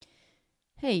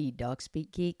Hey, Dog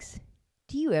Speak Geeks.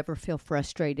 Do you ever feel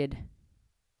frustrated?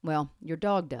 Well, your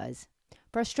dog does.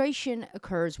 Frustration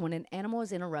occurs when an animal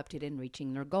is interrupted in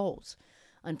reaching their goals.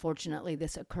 Unfortunately,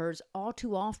 this occurs all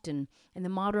too often in the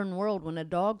modern world when a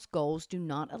dog's goals do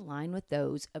not align with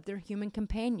those of their human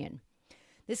companion.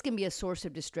 This can be a source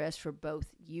of distress for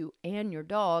both you and your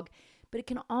dog, but it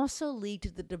can also lead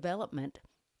to the development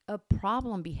of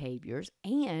problem behaviors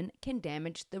and can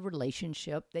damage the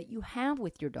relationship that you have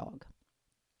with your dog.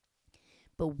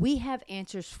 But we have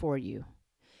answers for you.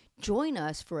 Join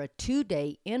us for a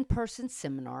 2-day in-person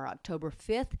seminar October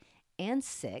 5th and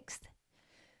 6th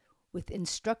with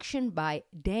instruction by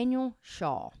Daniel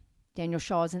Shaw. Daniel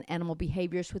Shaw is an animal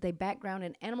behaviorist with a background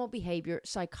in animal behavior,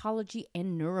 psychology,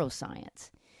 and neuroscience.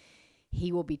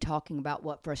 He will be talking about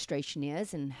what frustration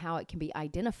is and how it can be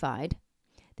identified,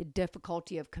 the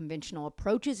difficulty of conventional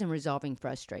approaches in resolving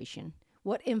frustration,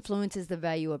 what influences the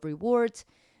value of rewards,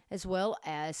 as well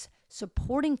as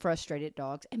supporting frustrated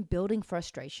dogs and building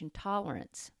frustration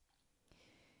tolerance.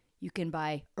 You can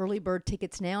buy early bird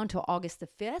tickets now until August the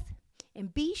 5th,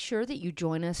 and be sure that you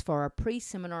join us for our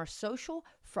pre-seminar social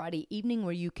Friday evening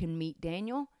where you can meet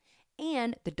Daniel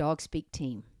and the Dog Speak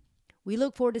team. We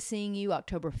look forward to seeing you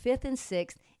October 5th and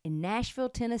 6th in Nashville,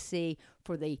 Tennessee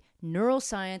for the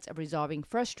Neuroscience of Resolving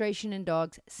Frustration in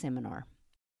Dogs seminar.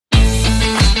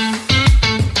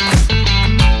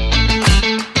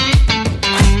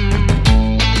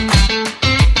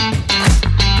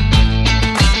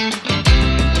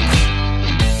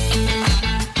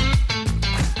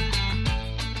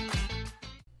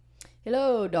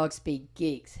 Hello, Dog Speak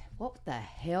Geeks. What the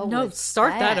hell was No,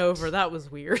 start that over. That was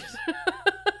weird.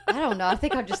 I don't know. I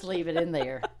think I'll just leave it in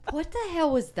there. What the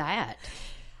hell was that?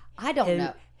 I don't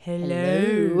know.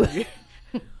 Hello.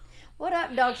 What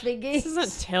up, Dog Speak Geeks? This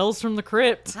isn't Tales from the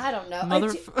Crypt. I don't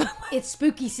know. It's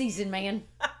spooky season, man.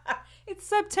 It's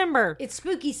September. It's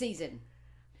spooky season.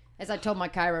 As I told my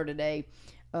Cairo today,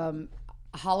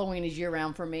 Halloween is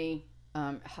year-round for me.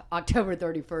 October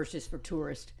 31st is for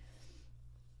tourists.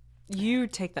 You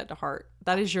take that to heart.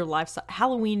 That is your lifestyle.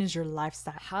 Halloween is your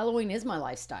lifestyle. Halloween is my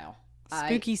lifestyle.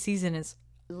 Spooky season is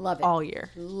love it all year.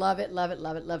 Love it, love it,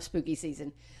 love it. Love spooky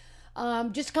season.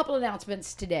 Just a couple of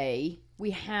announcements today.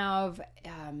 We have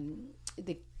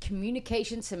the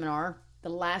communication seminar, the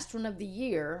last one of the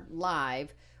year,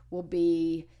 live, will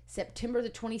be September the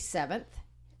 27th.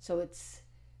 So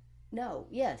No,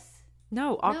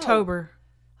 October.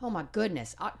 Oh my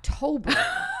goodness, October.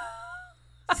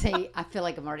 See, I feel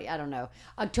like I don't know.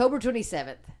 October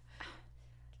 27th.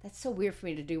 That's so weird for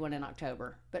me to do one in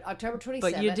October. But October 27th.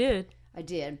 But you did. I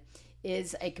did.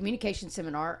 Is a communication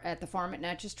seminar at the farm at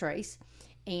Natchez Trace.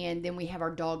 And then we have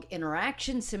our dog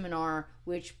interaction seminar,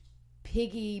 which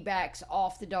piggybacks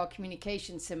off the dog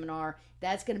communication seminar.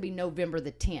 That's going to be November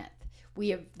the 10th.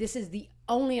 This is the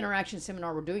only interaction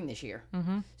seminar we're doing this year.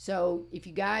 Mm-hmm. So if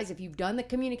you've done the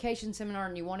communication seminar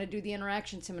and you want to do the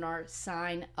interaction seminar,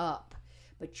 sign up.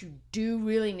 But you do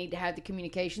really need to have the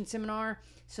communication seminar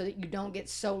so that you don't get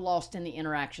so lost in the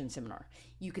interaction seminar.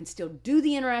 You can still do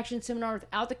the interaction seminar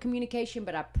without the communication,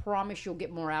 but I promise you'll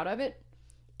get more out of it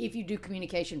if you do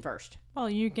communication first. Well,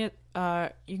 you can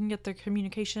get the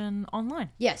communication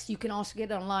online. Yes, you can also get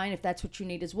it online if that's what you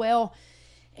need as well,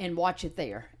 and watch it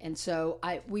there. And so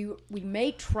we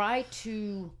may try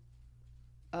to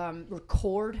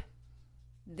record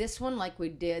this one like we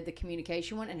did the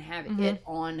communication one and have it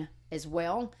on as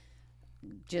well.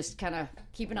 Just kind of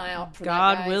keep an eye out for that,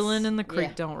 God guys. willing and the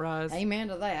creek don't rise. Amen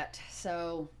to that.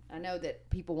 So I know that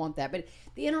people want that. But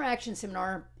the interaction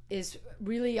seminar is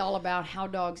really all about how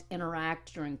dogs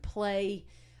interact during play,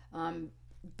 and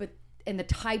the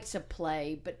types of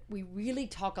play. But we really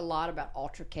talk a lot about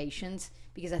altercations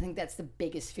because I think that's the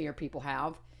biggest fear people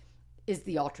have is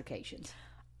the altercations.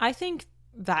 I think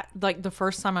that, like, the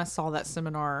first time I saw that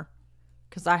seminar,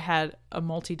 because I had a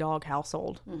multi-dog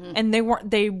household, and they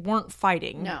weren't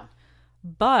fighting. No.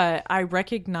 But I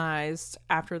recognized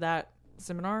after that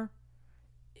seminar,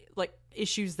 like,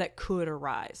 issues that could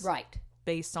arise. Right.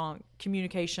 Based on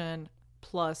communication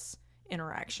plus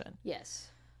interaction.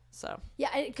 Yes. So, yeah,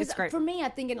 because for me,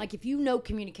 I'm thinking, like, if you know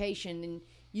communication, then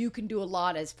you can do a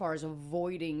lot as far as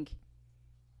avoiding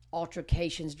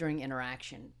altercations during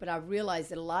interaction. But I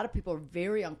realized that a lot of people are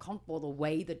very uncomfortable the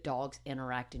way the dogs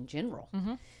interact in general.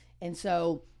 Mm-hmm. And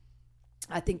so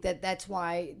I think that's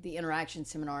why the interaction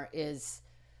seminar is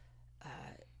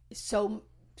so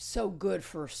good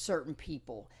for certain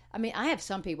people. I mean, I have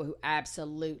some people who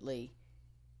absolutely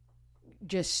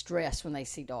just stress when they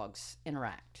see dogs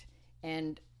interact.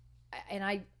 And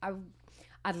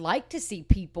I'd like to see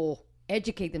people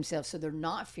educate themselves so they're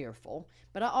not fearful.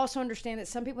 But I also understand that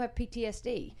some people have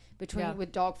PTSD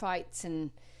with dog fights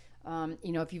and,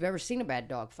 if you've ever seen a bad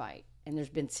dog fight and there's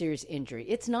been serious injury,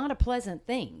 it's not a pleasant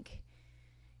thing.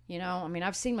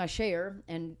 I've seen my share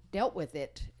and dealt with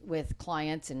it with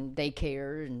clients and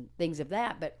daycare and things of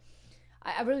that, but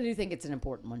I really do think it's an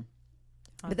important one.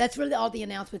 But that's really all the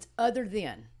announcements other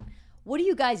than, what are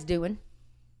you guys doing?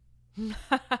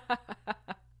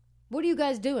 What are you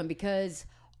guys doing? Because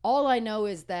all I know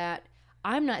is that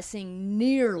I'm not seeing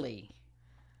nearly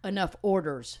enough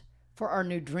orders for our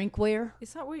new drinkware.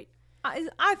 Is that what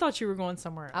I thought you were going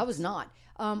somewhere else. I was not.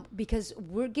 Because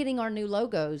we're getting our new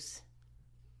logos,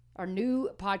 our new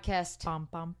podcast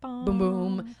boom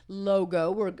boom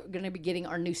logo. We're going to be getting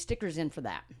our new stickers in for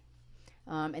that.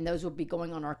 And those will be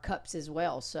going on our cups as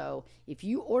well. So if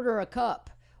you order a cup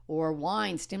or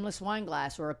wine, stemless wine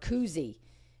glass, or a koozie,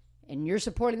 and you're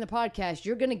supporting the podcast,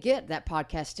 you're going to get that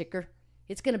podcast sticker.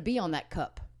 It's going to be on that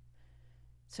cup.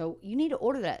 So you need to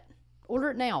order that.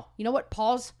 Order it now. You know what?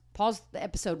 Pause the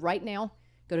episode right now.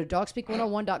 Go to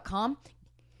dogspeak101.com.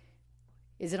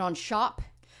 Is it on shop?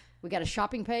 We got a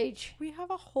shopping page. We have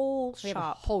a whole shop. We have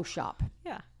a whole shop.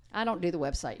 Yeah. I don't do the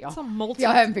website, y'all. It's a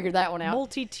y'all haven't figured that one out.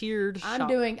 Multi-tiered shop. I'm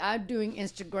doing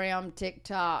Instagram,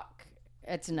 TikTok.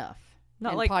 It's enough. Not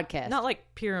and like podcast. Not like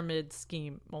pyramid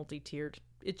scheme multi-tiered.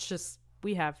 It's just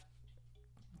we have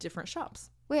different shops.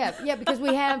 Because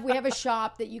we have a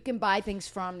shop that you can buy things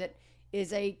from that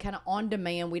is a kind of on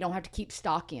demand. We don't have to keep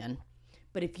stock in.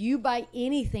 But if you buy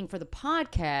anything for the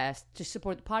podcast to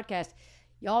support the podcast,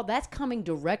 y'all, that's coming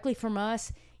directly from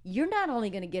us. You're not only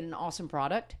going to get an awesome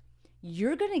product,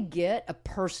 you're going to get a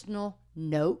personal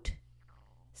note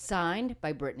signed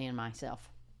by Brittany and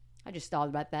myself. I just thought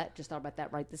about that.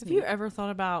 Right this minute. Have you ever thought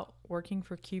about working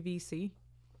for QVC?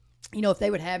 If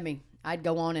they would have me, I'd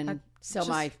go on and sell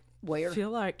my wear. I feel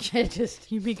like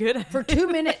just you'd be good at for 2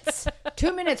 minutes.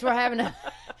 2 minutes we're having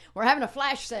a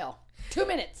flash sale. 2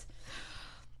 minutes.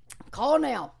 Call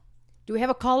now. Do we have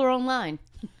a caller online?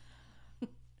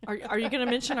 Are you going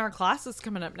to mention our classes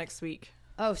coming up next week?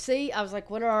 Oh, see, I was like,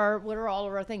 what are all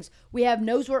of our things? We have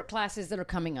nosework classes that are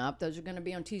coming up. Those are going to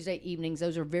be on Tuesday evenings.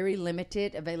 Those are very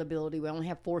limited availability. We only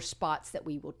have 4 spots that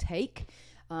we will take.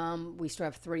 We still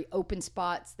have 3 open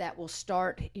spots that will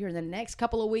start here in the next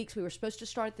couple of weeks. We were supposed to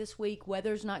start this week.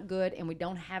 Weather's not good, and we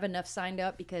don't have enough signed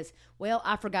up because,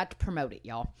 I forgot to promote it,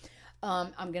 y'all.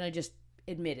 I'm going to just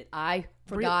admit it. I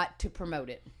forgot to promote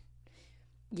it.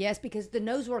 Yes, because the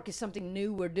nose work is something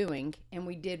new we're doing, and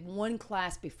we did 1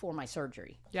 class before my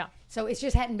surgery. Yeah. So it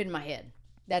just hadn't been in my head.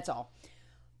 That's all.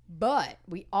 But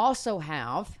we also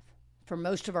have, for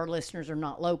most of our listeners are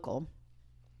not local,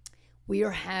 we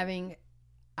are having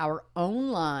our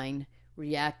online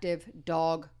reactive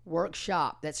dog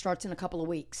workshop that starts in a couple of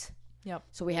weeks. Yep.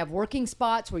 So we have working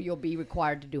spots where you'll be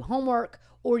required to do homework,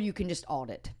 or you can just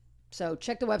audit. So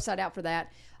check the website out for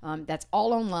that. That's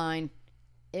all online.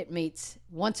 It meets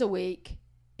once a week.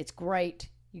 It's great.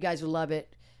 You guys will love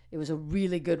it. It was a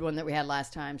really good one that we had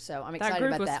last time, so I'm excited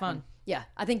about that one. Yeah,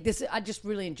 I think I just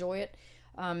really enjoy it.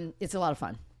 It's a lot of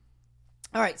fun.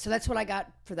 All right, so that's what I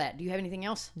got for that. Do you have anything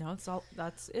else? No,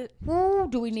 that's it. Ooh,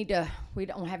 we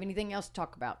don't have anything else to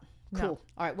talk about. Cool. No.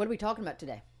 All right, what are we talking about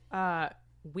today?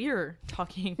 We're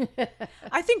talking.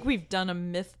 I think we've done a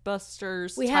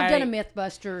Mythbusters. We have done a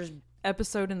Mythbusters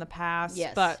episode in the past.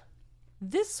 Yes. But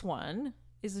this one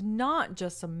is not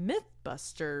just a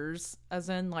Mythbusters, as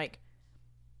in like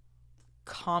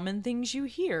common things you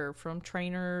hear from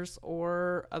trainers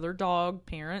or other dog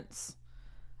parents.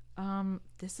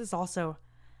 This is also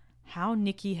how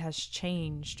Nikki has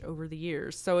changed over the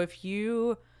years. So if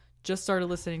you just started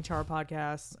listening to our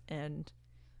podcast and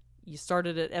you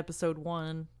started at episode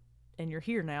 1 and you're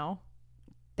here now,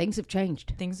 things have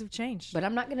changed. But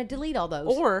I'm not going to delete all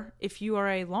those. Or if you are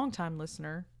a longtime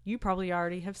listener, you probably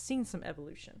already have seen some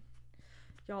evolution.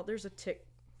 Y'all, there's a tick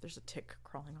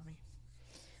crawling on me.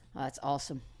 Oh, that's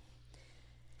awesome.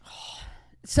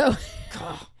 So,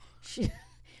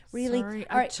 really? Sorry,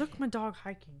 all I right. took my dog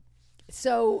hiking.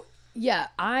 So, yeah,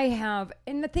 I have,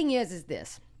 and the thing is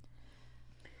this.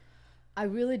 I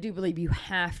really do believe you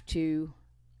have to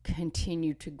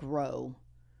continue to grow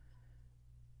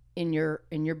in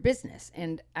your business.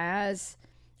 And as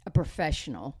a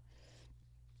professional,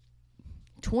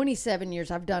 27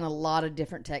 years, I've done a lot of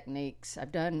different techniques.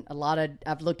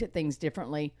 I've looked at things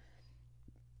differently.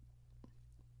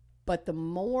 But the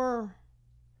more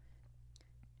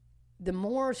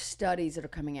studies that are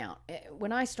coming out.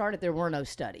 When I started, there were no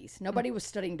studies. Nobody was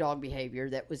studying dog behavior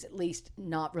that was at least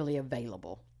not really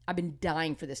available. I've been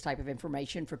dying for this type of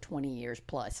information for 20 years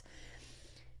plus.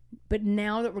 But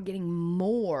now that we're getting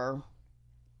more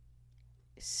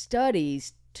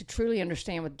studies to truly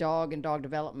understand with dog and dog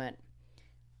development,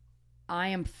 I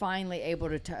am finally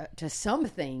able to some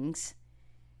things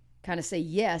kind of say,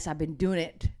 yes, I've been doing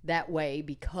it that way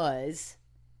because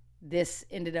this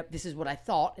is what I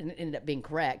thought, and it ended up being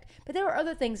correct. But there are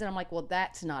other things that I'm like, well,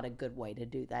 that's not a good way to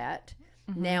do that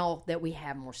now that we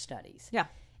have more studies. Yeah.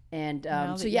 And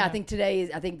I think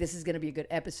I think this is going to be a good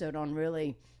episode on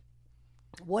really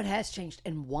what has changed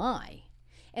and why.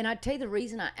 And I'd tell you the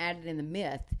reason I added in the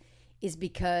myth is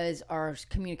because our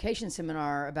communication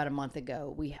seminar about a month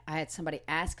ago, I had somebody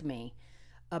ask me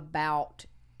about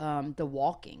the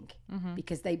walking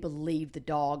because they believed the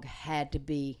dog had to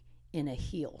be in a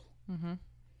heel.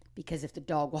 Because if the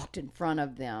dog walked in front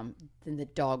of them, then the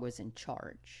dog was in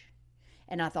charge.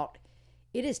 And I thought,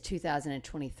 it is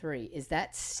 2023. Is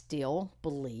that still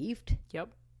believed? Yep,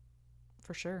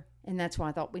 for sure. And that's why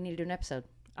I thought we need to do an episode.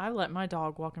 I let my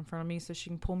dog walk in front of me so she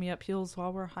can pull me up hills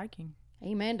while we're hiking.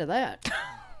 Amen to that.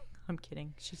 I'm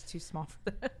kidding. She's too small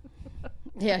for that.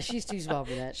 Yeah, she's too small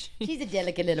for that. She's a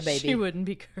delicate little baby. She wouldn't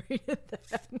be great at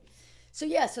that. So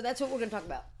that's what we're going to talk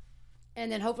about.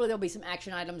 And then hopefully there'll be some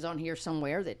action items on here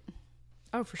somewhere that...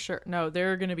 Oh, for sure. No,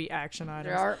 there are going to be action items.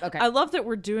 There are? Okay. I love that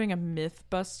we're doing a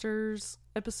Mythbusters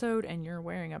episode and you're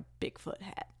wearing a Bigfoot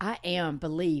hat. I am.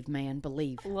 Believe, man.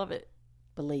 Believe. Love it.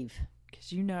 Believe.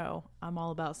 Because you know I'm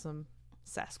all about some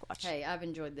Sasquatch. Hey, I've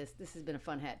enjoyed this. This has been a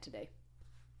fun hat today.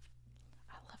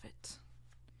 I love it.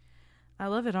 I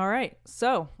love it. All right.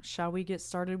 So, shall we get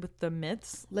started with the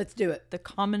myths? Let's do it. The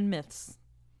common myths.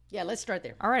 Yeah, let's start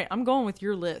there. All right. I'm going with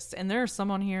your list. And there are some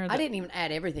on here that I didn't even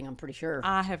add everything, I'm pretty sure.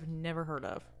 I have never heard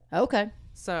of. Okay.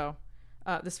 So,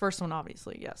 this first one,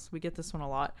 obviously, yes. We get this one a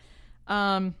lot.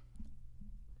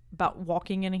 About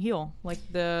walking in a heel. Like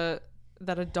that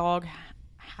a dog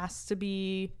has to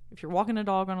be, if you're walking a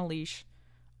dog on a leash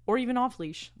or even off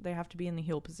leash, they have to be in the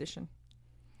heel position.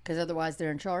 Because otherwise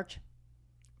they're in charge?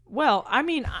 Well, I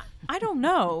mean, I don't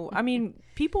know. I mean,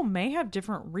 people may have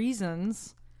different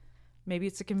reasons. Maybe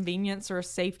it's a convenience or a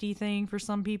safety thing for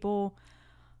some people.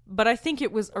 But I think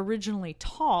it was originally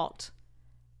taught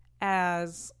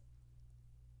as,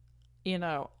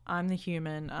 I'm the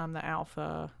human, I'm the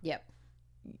alpha. Yep.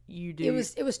 You do.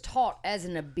 It was taught as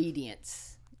an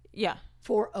obedience. Yeah.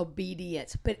 For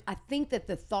obedience. But I think that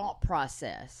the thought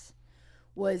process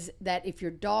was that if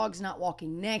your dog's not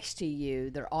walking next to you,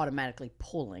 they're automatically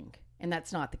pulling. And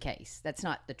that's not the case. That's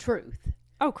not the truth.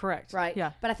 Oh, correct. Right?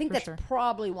 Yeah. But I think that's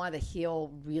probably why the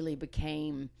heel really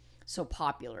became so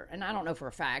popular. And I don't know for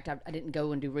a fact. I didn't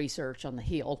go and do research on the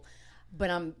heel. But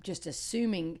I'm just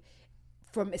assuming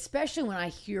especially when I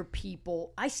hear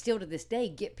people, I still to this day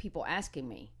get people asking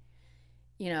me,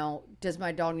 does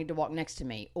my dog need to walk next to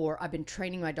me? Or I've been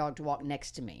training my dog to walk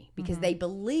next to me because they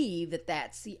believe that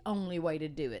that's the only way to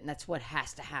do it. And that's what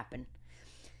has to happen.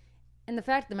 And the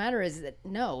fact of the matter is that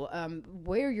no,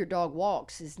 where your dog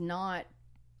walks does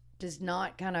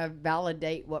not kind of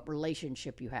validate what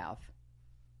relationship you have.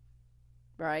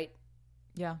 Right?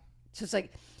 Yeah. So it's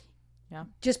like, yeah,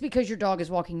 just because your dog is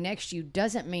walking next to you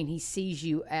doesn't mean he sees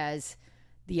you as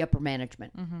the upper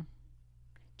management.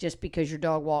 Just because your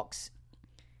dog walks,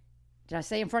 did I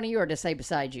say in front of you or did I say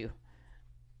beside you?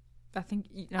 I think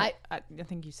I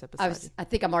think you said beside you. I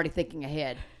think I'm already thinking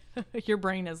ahead. Your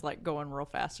brain is like going real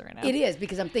fast right now. It is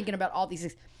because I'm thinking about all these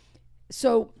things.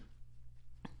 So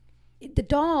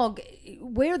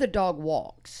where the dog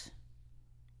walks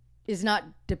is not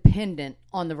dependent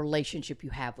on the relationship you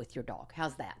have with your dog.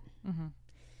 How's that?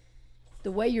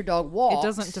 The way your dog walks, it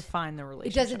doesn't define the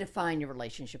relationship. It doesn't define your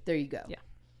relationship. There you go.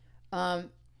 Yeah.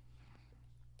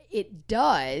 It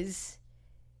does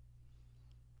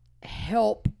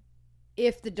help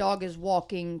if the dog is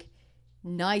walking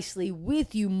nicely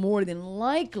with you, more than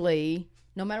likely,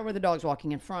 no matter where the dog's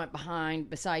walking, in front,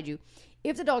 behind, beside you.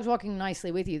 If the dog's walking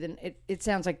nicely with you, then it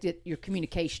sounds like your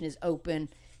communication is open.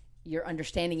 You're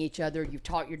understanding each other. You've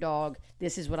taught your dog,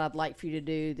 this is what I'd like for you to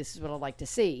do. This is what I'd like to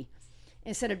see.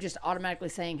 Instead of just automatically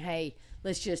saying, hey,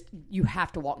 you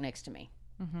have to walk next to me.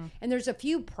 And there's a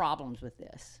few problems with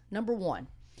this. Number one,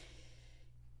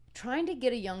 trying to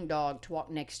get a young dog to walk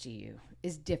next to you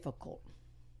is difficult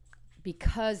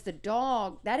because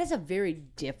that is a very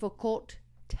difficult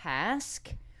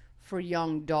task for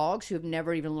young dogs who have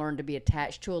never even learned to be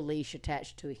attached to a leash,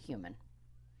 attached to a human.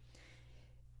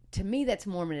 To me, that's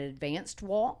more of an advanced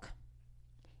walk.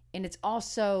 And it's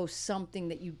also something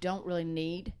that you don't really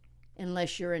need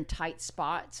unless you're in tight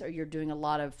spots or you're doing a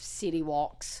lot of city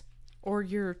walks. Or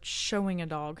you're showing a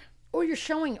dog. Or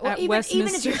even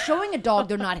if you're showing a dog,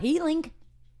 they're not healing.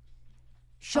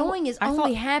 Showing is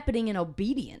only happening in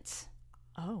obedience.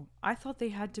 Oh, I thought they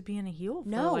had to be in a heel.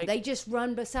 No, they just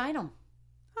run beside them.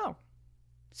 Oh.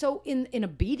 So in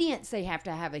obedience, they have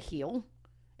to have a heel,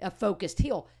 a focused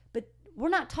heel. But we're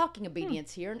not talking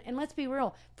obedience here. And let's be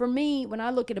real. For me, when I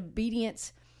look at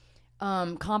obedience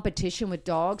competition with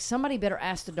dogs, somebody better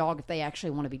ask the dog if they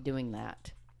actually want to be doing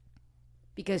that.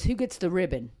 Because who gets the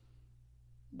ribbon?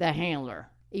 The handler.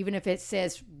 Even if it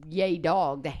says yay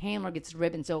dog, the handler gets the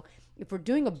ribbon. So if we're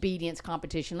doing obedience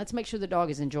competition, let's make sure the dog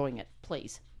is enjoying it,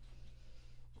 please.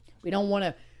 We don't want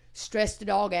to stress the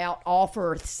dog out all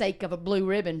for the sake of a blue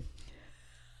ribbon.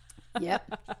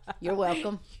 Yep. You're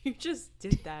welcome. You just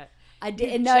did that. I did.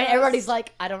 And no, everybody's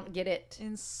like, I don't get it.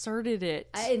 Inserted it.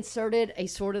 I inserted a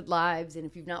Sorted Lives, and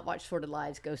if you've not watched Sorted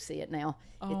Lives, go see it now.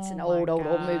 It's an old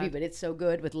movie, but it's so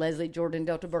good with Leslie Jordan,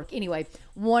 Delta Burke. Anyway,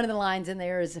 one of the lines in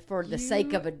there is for the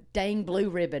sake of a dang blue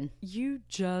ribbon. You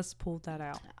just pulled that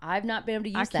out. I've not been able to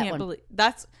use that one. I can't believe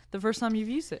that's the first time you've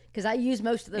used it. Because I use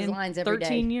most of those lines every day.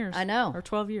 13 years. I know. Or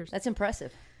 12 years. That's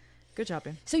impressive. Good job,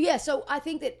 Ben. So, yeah, I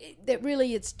think that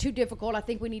really it's too difficult. I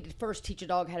think we need to first teach a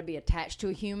dog how to be attached to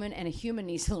a human, and a human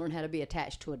needs to learn how to be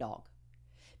attached to a dog.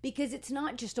 Because it's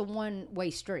not just a one-way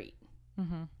street.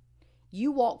 Mm-hmm.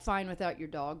 You walk fine without your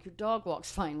dog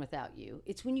walks fine without you.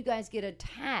 It's when you guys get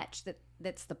attached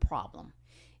that's the problem.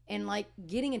 And, like,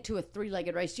 getting into a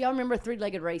three-legged race. Do y'all remember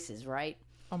three-legged races, right?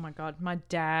 Oh, my God. My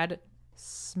dad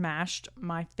smashed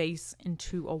my face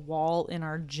into a wall in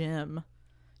our gym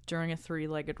during a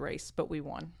three-legged race, but we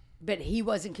won. But he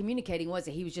wasn't communicating, was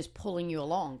it? He was just pulling you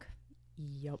along.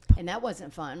 Yep. And that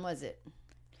wasn't fun, was it?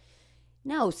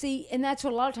 No, see, and that's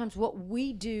what a lot of times what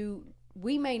we do,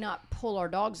 we may not pull our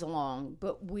dogs along,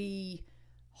 but we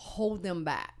hold them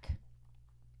back,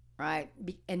 right?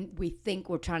 And we think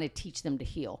we're trying to teach them to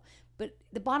heel. But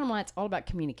the bottom line, it's all about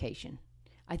communication.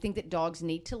 I think that dogs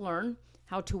need to learn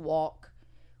how to walk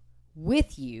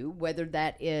with you, whether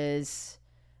that is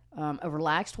a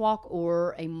relaxed walk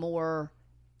or a more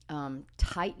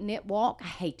tight-knit walk. I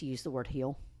hate to use the word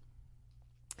heel.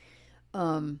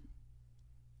 I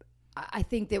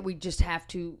think that we just have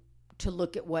to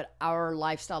look at what our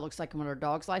lifestyle looks like and what our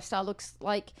dog's lifestyle looks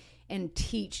like and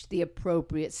teach the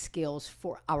appropriate skills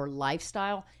for our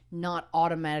lifestyle, not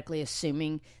automatically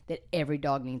assuming that every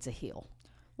dog needs a heel.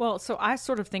 Well, so I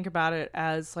sort of think about it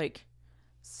as like,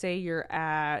 say you're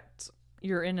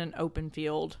in an open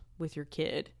field with your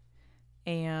kid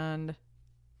and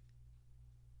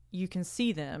you can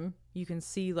see them. You can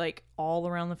see like all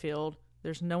around the field.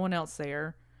 There's no one else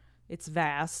there. It's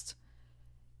vast.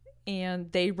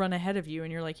 And they run ahead of you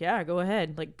and you're like, yeah, go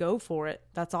ahead. Like, go for it.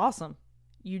 That's awesome.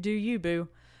 You do you, boo.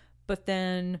 But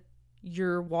then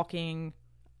you're walking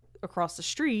across the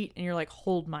street and you're like,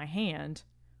 hold my hand.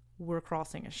 We're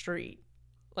crossing a street.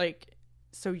 Like,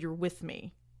 so you're with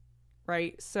me.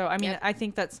 Right? So, I mean, yep. I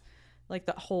think that's like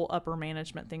the whole upper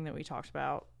management thing that we talked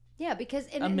about. Yeah, because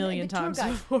a million times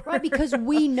before. Right, because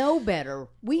we know better.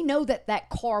 We know that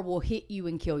car will hit you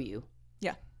and kill you.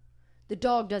 Yeah. The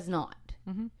dog does not.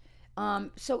 Mm-hmm.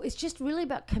 So it's just really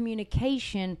about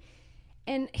communication.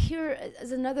 And here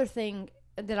is another thing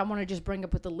that I want to just bring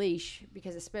up with the leash,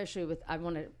 because especially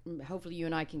hopefully you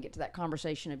and I can get to that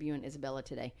conversation of you and Isabella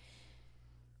today.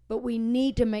 But we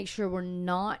need to make sure we're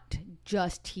not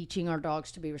just teaching our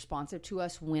dogs to be responsive to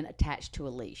us when attached to a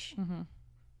leash. Mm-hmm.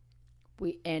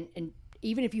 And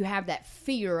even if you have that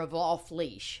fear of off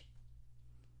leash.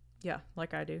 Yeah,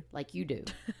 like I do. Like you do,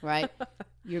 right?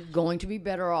 You're going to be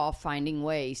better off finding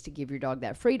ways to give your dog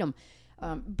that freedom.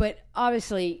 But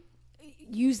obviously,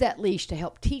 use that leash to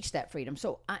help teach that freedom.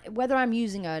 So whether I'm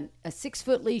using a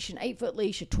 6-foot leash, an 8-foot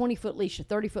leash, a 20-foot leash, a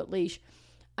 30-foot leash,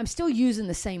 I'm still using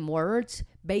the same words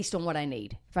based on what I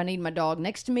need. If I need my dog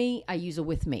next to me, I use a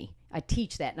with me. I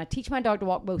teach that. And I teach my dog to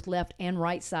walk both left and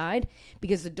right side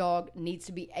because the dog needs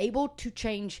to be able to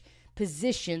change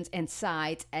positions and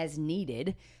sides as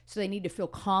needed. So they need to feel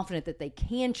confident that they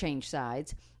can change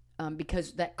sides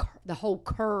because the whole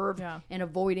curve and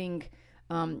avoiding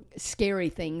scary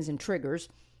things and triggers.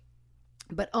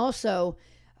 But also,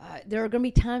 there are going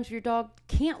to be times where your dog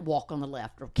can't walk on the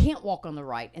left or can't walk on the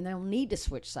right, and they'll need to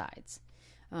switch sides.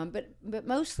 But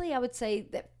mostly, I would say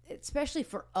that, especially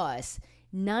for us,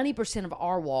 90% of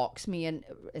our walks, me and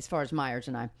as far as Myers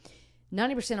and I,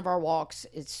 90% of our walks,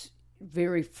 it's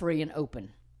very free and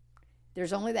open.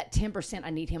 There's only that 10% I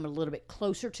need him a little bit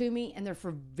closer to me, and they're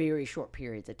for very short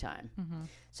periods of time. Mm-hmm.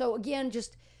 So again,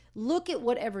 just look at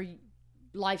whatever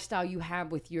lifestyle you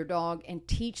have with your dog and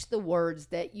teach the words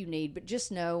that you need. But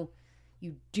just know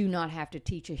you do not have to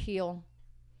teach a heel,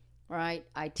 right?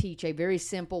 I teach a very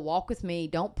simple walk with me,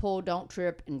 don't pull, don't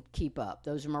trip, and keep up.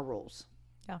 Those are my rules.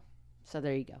 Yeah. So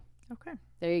there you go. Okay.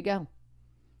 There you go.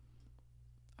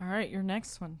 All right, your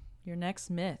next one. Your next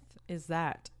myth is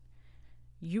that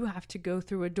you have to go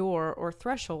through a door or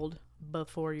threshold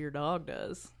before your dog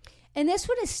does. And this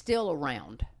one is still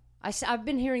around. I've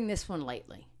been hearing this one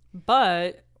lately.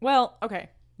 But, well, okay.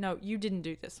 No, you didn't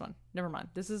do this one. Never mind.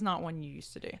 This is not one you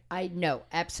used to do. I know,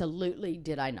 absolutely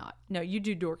did I not. No, you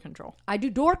do door control. I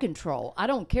do door control. I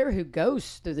don't care who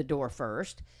goes through the door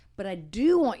first, but I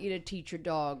do want you to teach your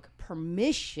dog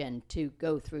permission to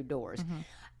go through doors. Mm-hmm.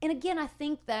 And again, I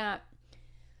think that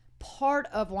part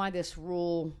of why this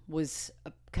rule was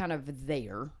kind of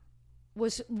there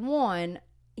was, one,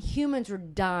 humans were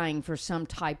dying for some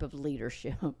type of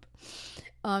leadership.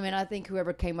 And I think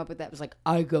whoever came up with that was like,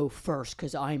 I go first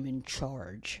because I'm in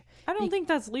charge. I don't think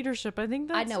that's leadership. I think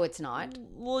that's... I know it's not.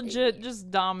 Legit just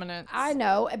dominance. I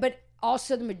know, but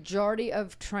also the majority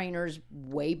of trainers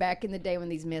way back in the day when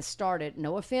these myths started,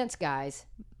 no offense, guys,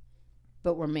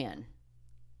 but were men.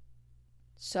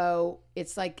 So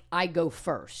it's like, I go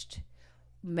first.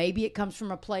 Maybe it comes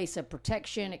from a place of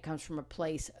protection. It comes from a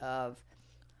place of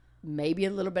maybe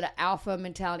a little bit of alpha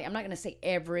mentality. I'm not going to say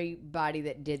everybody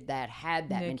that did that had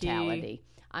that Nikki, mentality.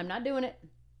 I'm not doing it.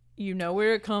 You know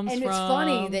where it comes from. And it's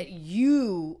funny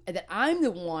that I'm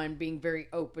the one being very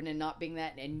open and not being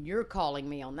that, and you're calling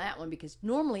me on that one, because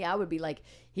normally I would be like,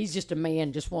 he's just a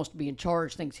man, just wants to be in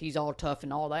charge, thinks he's all tough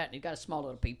and all that, and he's got a small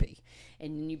little pee-pee.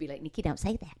 And then you'd be like, Nikki, don't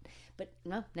say that. But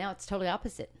no, now it's totally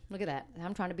opposite. Look at that.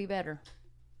 I'm trying to be better.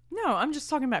 No, I'm just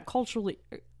talking about culturally,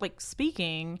 like,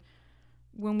 speaking.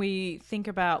 When we think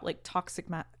about like toxic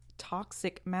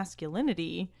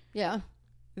masculinity, yeah,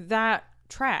 that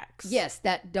tracks. Yes,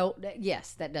 that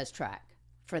does track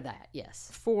for that. Yes,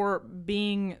 for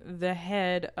being the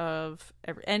head of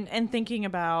and thinking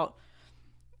about,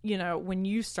 you know, when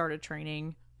you started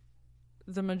training,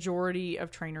 the majority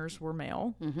of trainers were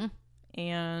male, mm-hmm.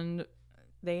 and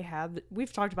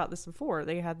we've talked about this before.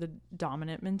 They had the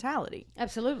dominant mentality.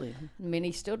 Absolutely,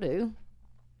 many still do.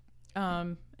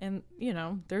 And you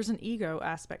know, there's an ego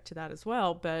aspect to that as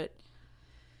well,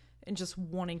 and just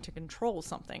wanting to control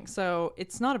something. So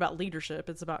it's not about leadership,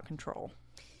 it's about control.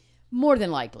 More than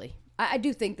likely. I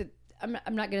do think that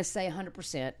I'm not going to say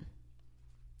 100%.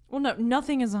 Well, no,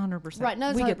 nothing is 100%. Right,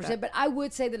 nothing's 100%, but I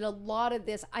would say that a lot of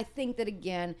this, I think that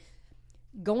again,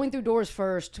 going through doors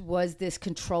first was this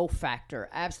control factor,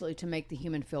 absolutely, to make the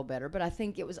human feel better. But I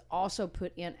think it was also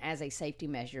put in as a safety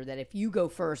measure that if you go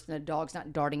first, then the dog's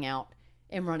not darting out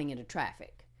and running into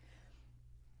traffic.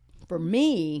 For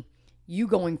me, you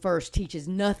going first teaches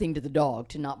nothing to the dog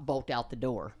to not bolt out the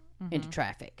door into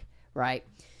traffic, right?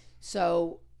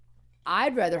 So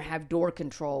I'd rather have door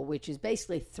control, which is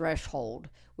basically threshold,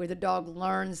 where the dog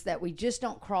learns that we just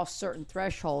don't cross certain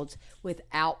thresholds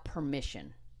without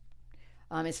permission.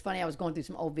 It's funny, I was going through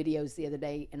some old videos the other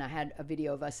day, and I had a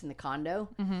video of us in the condo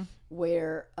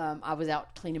where I was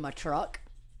out cleaning my truck,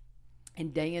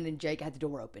 and Dan and Jake had the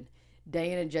door open.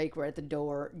 Dan and Jake were at the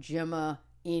door. Gemma,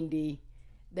 Indy,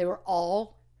 they were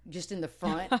all just in the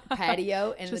front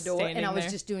patio and the door, and I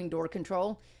was just doing door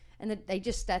control. And they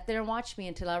just sat there and watched me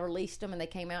until I released them, and they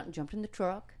came out and jumped in the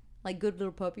truck like good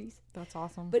little puppies. That's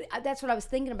awesome. But that's what I was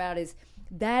thinking about,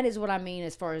 that is what I mean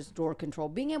as far as door control.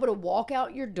 Being able to walk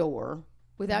out your door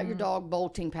without your dog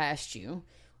bolting past you.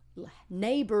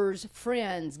 Neighbors,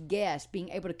 friends, guests being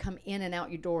able to come in and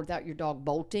out your door without your dog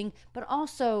bolting, but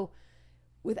also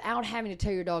without having to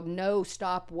tell your dog, no,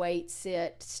 stop, wait,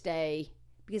 sit, stay.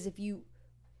 Because if you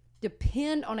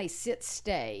depend on a sit,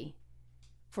 stay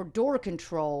for door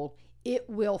control, it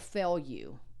will fail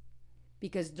you.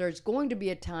 Because there's going to be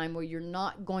a time where you're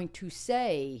not going to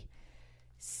say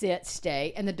sit,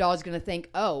 stay, and the dog's going to think,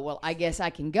 oh, well, I guess I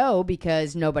can go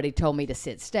because nobody told me to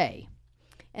sit, stay.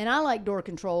 And I like door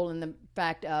control in the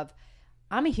fact of,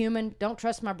 I'm a human, don't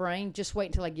trust my brain, just wait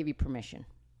until I give you permission.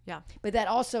 Yeah. But that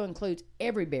also includes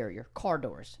every barrier, car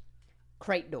doors,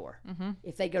 crate door. Mm-hmm.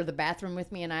 If they go to the bathroom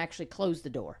with me and I actually close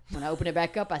the door, when I open it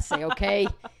back up, I say, okay,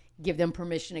 give them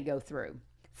permission to go through.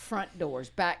 Front doors,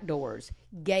 back doors,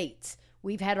 gates.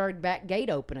 We've had our back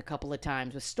gate open a couple of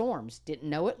times with storms. Didn't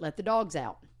know it, let the dogs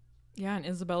out. Yeah, and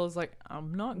Isabella's like,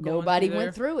 I'm not going Nobody through there.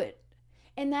 went through it.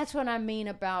 And that's what I mean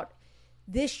about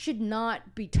this should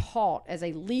not be taught as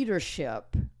a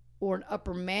leadership or an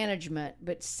upper management,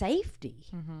 but safety.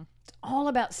 Mm-hmm. It's all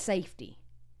about safety.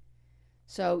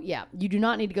 So, yeah, you do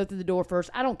not need to go through the door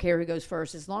first. I don't care who goes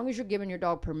first. As long as you're giving your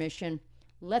dog permission,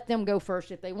 let them go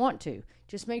first if they want to.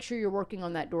 Just make sure you're working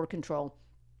on that door control.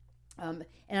 And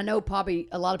I know probably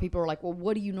a lot of people are like, well,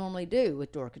 what do you normally do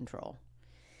with door control?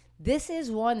 This is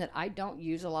one that I don't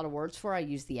use a lot of words for. I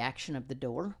use the action of the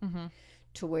door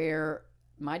to where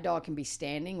my dog can be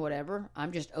standing, whatever.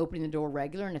 I'm just opening the door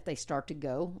regular, and if they start to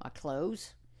go, I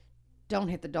close. don't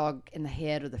hit the dog in the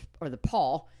head or the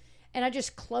paw. And I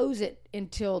just close it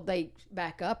until they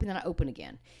back up, and then I open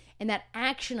again. And that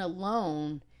action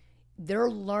alone, they're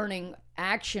learning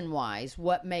action-wise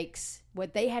what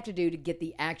they have to do to get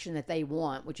the action that they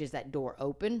want, which is that door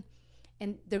open.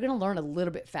 And they're going to learn a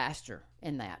little bit faster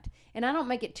in that. And I don't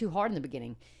make it too hard in the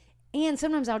beginning. And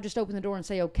sometimes I'll just open the door and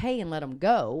say okay and let them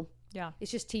go. Yeah.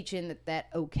 It's just teaching that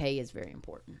okay is very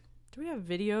important. Do we have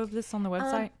video of this on the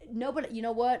website? No, but you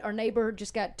know what? Our neighbor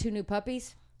just got 2 new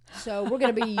puppies. So we're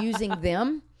going to be using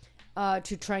them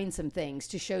to train some things,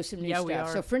 to show some new stuff. We are.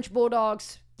 So French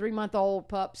Bulldogs, 3-month-old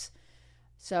pups.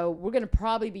 So we're going to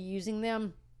probably be using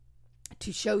them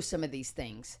to show some of these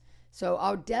things. So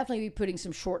I'll definitely be putting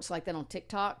some shorts like that on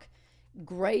TikTok.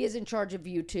 Gray is in charge of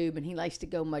YouTube, and he likes to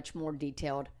go much more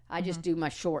detailed. I just do my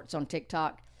shorts on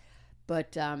TikTok.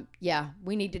 But, yeah,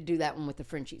 we need to do that one with the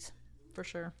Frenchies. For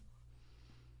sure.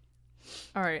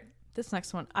 All right. This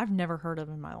next one, I've never heard of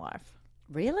in my life.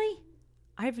 Really?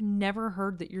 I've never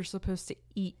heard that you're supposed to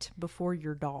eat before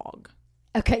your dog.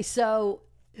 Okay, so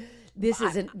this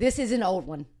is an old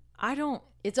one.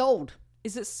 It's old.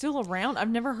 Is it still around?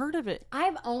 I've never heard of it.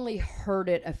 I've only heard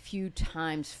it a few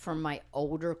times from my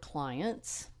older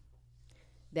clients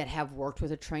that have worked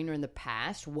with a trainer in the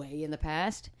past, way in the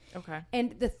past. Okay.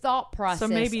 And the thought process So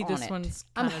maybe on this it, one's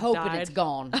I'm kinda hoping died. it's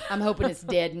gone. I'm hoping it's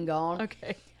dead and gone.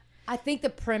 Okay. I think the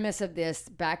premise of this,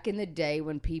 back in the day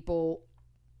when people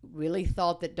really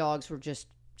thought that dogs were just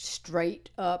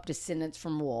straight up descendants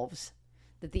from wolves,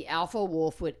 that the alpha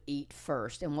wolf would eat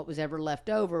first, and what was ever left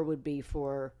over would be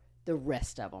for the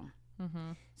rest of them.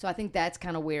 Mm-hmm. So I think that's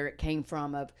kind of where it came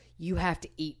from, of you have to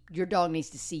eat. Your dog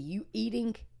needs to see you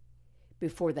eating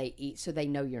before they eat, so they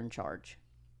know you're in charge.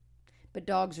 But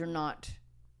dogs are not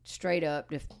straight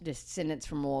up descendants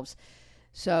from wolves.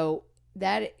 So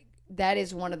that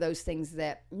is one of those things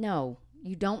that, no,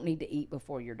 you don't need to eat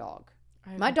before your dog.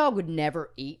 My dog would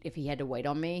never eat if he had to wait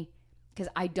on me, because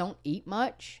I don't eat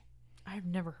much. I've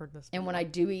never heard this before. And when I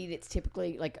do eat, it's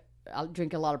typically like I'll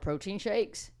drink a lot of protein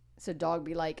shakes. So dog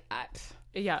be like,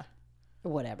 yeah,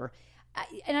 whatever.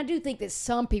 And I do think that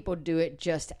some people do it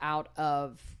just out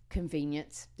of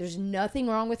convenience. There's nothing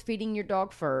wrong with feeding your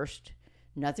dog first.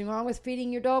 Nothing wrong with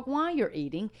feeding your dog while you're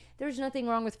eating. There's nothing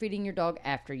wrong with feeding your dog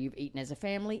after you've eaten as a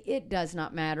family. It does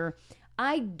not matter.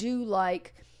 I do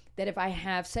like that if I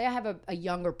have, say I have a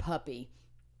younger puppy,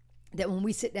 that when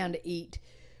we sit down to eat,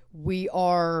 we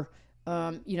are,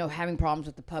 having problems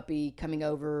with the puppy, coming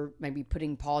over, maybe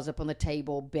putting paws up on the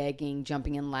table, begging,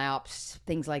 jumping in laps,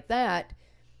 things like that,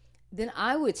 then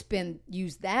I would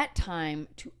use that time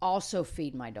to also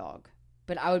feed my dog.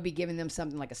 But I would be giving them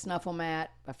something like a snuffle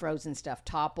mat, a frozen stuffed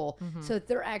topple, so that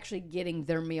they're actually getting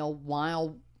their meal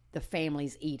while the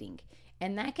family's eating.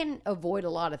 And that can avoid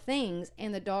a lot of things,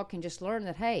 and the dog can just learn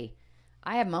that, hey,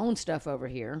 I have my own stuff over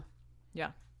here.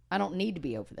 Yeah. I don't need to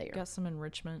be over there. Got some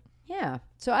enrichment. Yeah.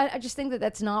 So I just think that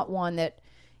that's not one that,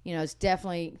 is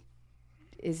definitely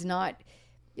is not.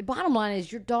 The bottom line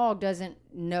is your dog doesn't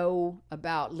know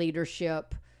about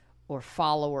leadership or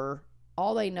follower.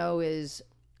 All they know is,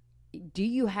 do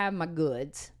you have my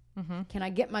goods? Mm-hmm. Can I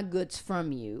get my goods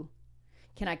from you?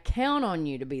 Can I count on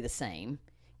you to be the same?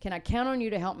 Can I count on you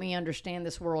to help me understand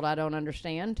this world I don't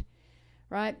understand?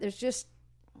 Right?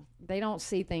 They don't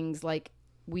see things like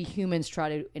we humans try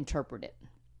to interpret it.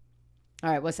 All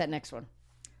right, what's that next one?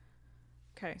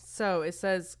 Okay, so it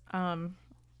says,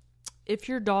 if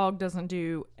your dog doesn't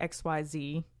do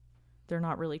XYZ, they're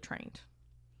not really trained.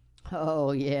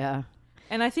 Oh, yeah.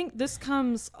 And I think this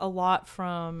comes a lot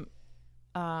from,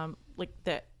 like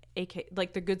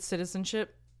the good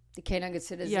citizenship. The Canine Good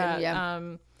Citizen, yeah.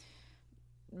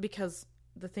 Because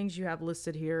the things you have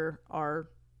listed here are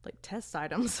like test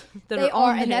items that they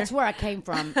are on and there. that's where I came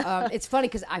from. It's funny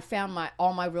because I found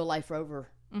all my Real Life Rover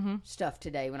stuff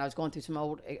today when I was going through some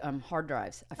old hard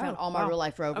drives. I found all my Real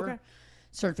Life Rover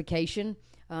certification.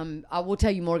 I will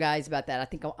tell you more, guys, about that. I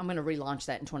think I'm going to relaunch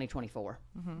that in 2024.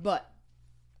 But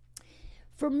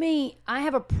for me, I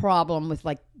have a problem with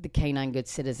like the Canine Good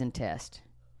Citizen test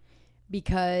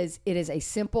because it is a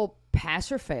simple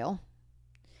pass or fail,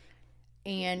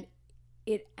 and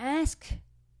it asks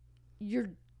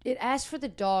for the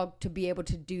dog to be able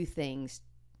to do things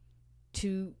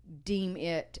to deem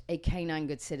it a Canine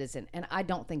Good Citizen, and I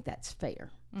don't think that's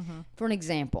fair. For an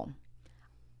example,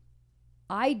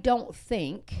 I don't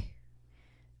think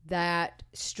that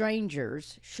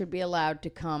strangers should be allowed to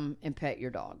come and pet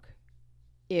your dog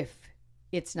if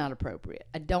it's not appropriate.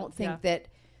 I don't think that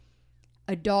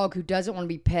a dog who doesn't want to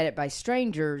be petted by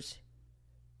strangers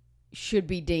should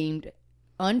be deemed –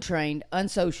 untrained,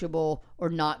 unsociable, or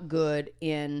not good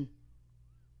in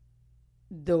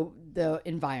the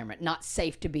environment, not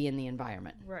safe to be in the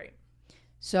environment. Right.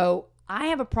 So I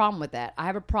have a problem with that. I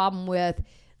have a problem with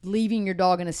leaving your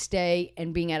dog in a stay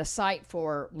and being out of sight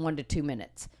for 1 to 2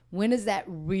 minutes. When is that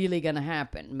really going to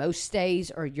happen? Most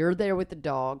stays are you're there with the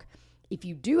dog. If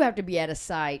you do have to be out of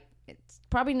sight, it's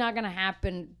probably not going to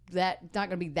happen. Not going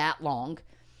to be that long.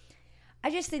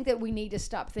 I just think that we need to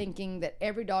stop thinking that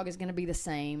every dog is going to be the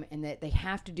same and that they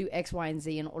have to do X, Y, and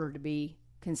Z in order to be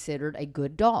considered a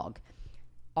good dog.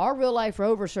 Our Real Life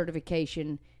Rover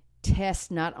certification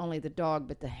tests not only the dog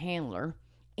but the handler,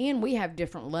 and we have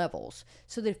different levels.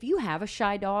 So that if you have a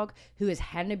shy dog who has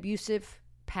had an abusive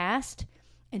past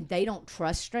and they don't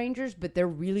trust strangers but they're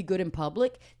really good in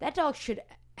public, that dog should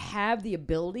have the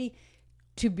ability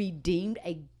to be deemed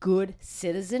a good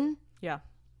citizen. Yeah.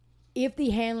 If the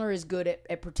handler is good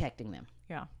at protecting them.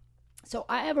 Yeah. So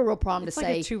I have a real problem It's to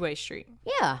like say. a two-way street.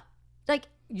 Yeah. Like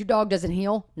your dog doesn't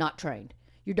heel, not trained.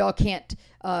 Your dog can't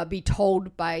be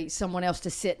told by someone else to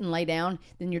sit and lay down,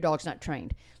 then your dog's not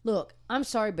trained. Look, I'm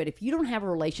sorry, but if you don't have a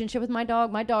relationship with my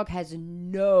dog has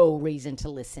no reason to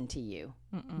listen to you.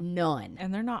 None.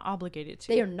 And they're not obligated to.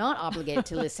 They are not obligated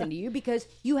to listen to you because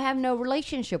you have no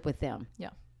relationship with them. Yeah.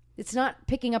 It's not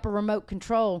picking up a remote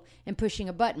control and pushing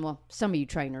a button. Well, some of you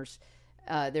trainers,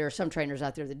 there are some trainers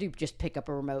out there that do just pick up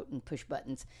a remote and push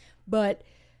buttons. But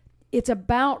it's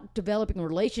about developing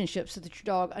relationships so that your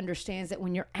dog understands that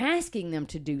when you're asking them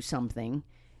to do something,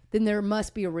 then there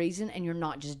must be a reason and you're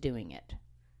not just doing it.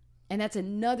 And that's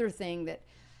another thing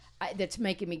that's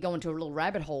making me go into a little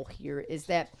rabbit hole here is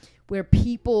that where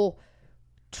people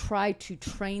try to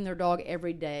train their dog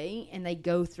every day and they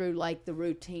go through like the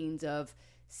routines of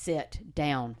sit,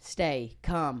 down, stay,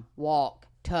 come, walk,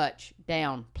 touch,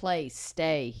 down, place,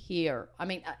 stay, here. I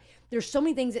mean, there's so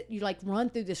many things that you like run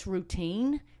through this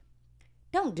routine.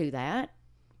 Don't do that.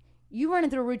 You run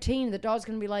through a routine, the dog's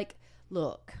going to be like,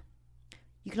 look,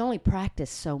 you can only practice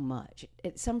so much.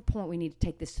 At some point, we need to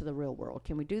take this to the real world.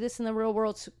 Can we do this in the real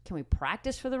world? Can we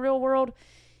practice for the real world?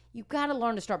 You've got to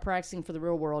learn to start practicing for the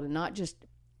real world and not just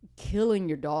killing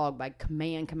your dog by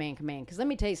command. Because let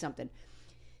me tell you something.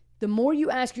 The more you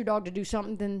ask your dog to do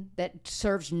something that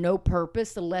serves no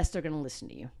purpose, the less they're going to listen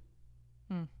to you.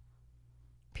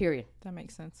 Period. That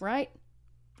makes sense. Right?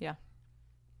 Yeah.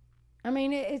 I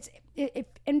mean,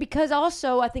 and because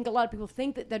also I think a lot of people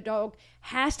think that the dog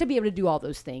has to be able to do all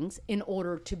those things in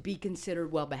order to be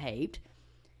considered well behaved.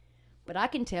 But I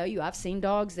can tell you, I've seen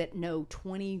dogs that know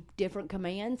 20 different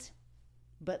commands,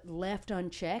 but left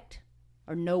unchecked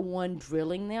or no one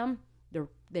drilling them,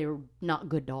 they're not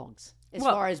good dogs as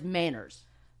far as manners.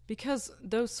 Because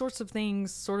those sorts of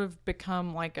things sort of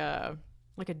become like a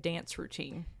dance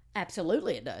routine.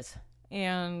 Absolutely, it does.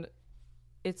 And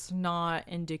it's not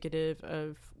indicative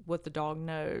of what the dog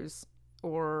knows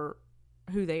or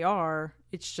who they are.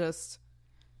 It's just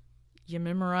you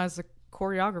memorize the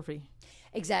choreography.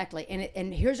 Exactly.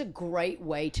 And here's a great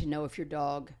way to know if your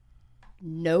dog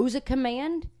knows a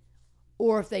command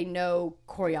or if they know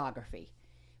choreography.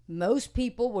 Most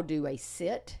people will do a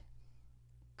sit,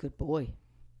 good boy,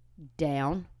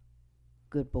 down,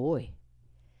 good boy.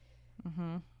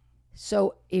 Mm-hmm.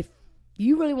 So if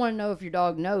you really want to know if your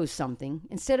dog knows something,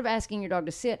 instead of asking your dog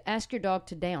to sit, ask your dog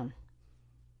to down.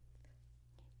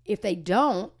 If they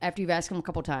don't, after you've asked them a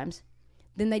couple times,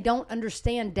 then they don't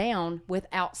understand down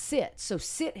without sit. So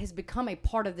sit has become a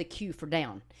part of the cue for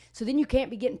down. So then you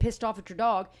can't be getting pissed off at your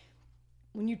dog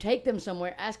when you take them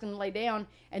somewhere, ask them to lay down,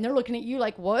 and they're looking at you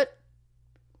like, what?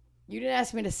 You didn't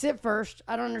ask me to sit first.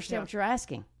 I don't understand what you're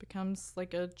asking. Becomes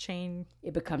like a chain.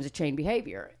 It becomes a chain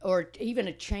behavior, or even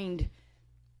a chained,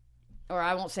 or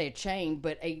I won't say a chain,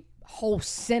 but a whole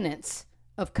sentence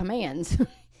of commands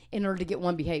in order to get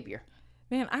one behavior.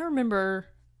 Man, I remember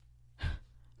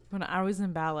when I was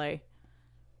in ballet,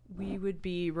 we would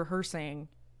be rehearsing,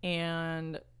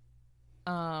 and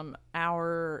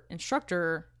our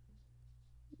instructor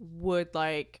would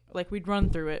like we'd run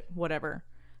through it, whatever.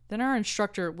 Then our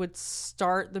instructor would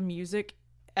start the music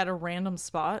at a random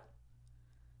spot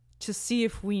to see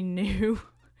if we knew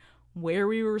where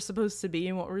we were supposed to be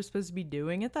and what we were supposed to be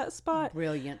doing at that spot.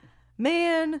 Brilliant.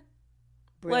 Man.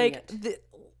 Brilliant.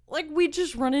 Like we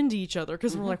just run into each other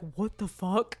because we're like, what the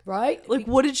fuck? Right? Like,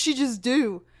 what did she just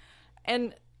do?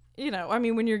 And, you know, I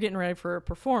mean, when you're getting ready for a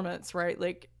performance, right?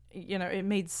 Like, you know, it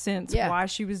made sense why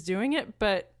she was doing it,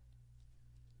 but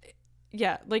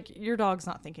yeah, like your dog's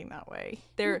not thinking that way.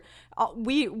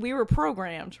 We were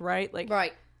programmed, right? Like,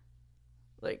 right.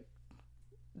 Like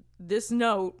this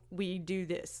note, we do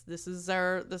this. This is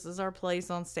our place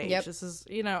on stage. Yep. This is,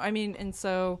 you know, I mean, and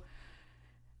so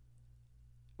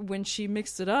when she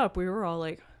mixed it up, we were all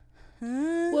like,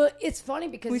 huh? Well, it's funny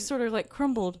because We sort of like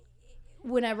crumbled.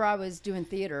 whenever I was doing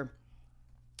theater,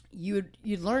 you'd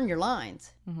learn your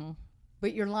lines,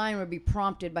 but your line would be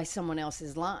prompted by someone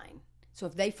else's line. So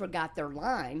if they forgot their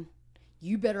line,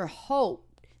 you better hope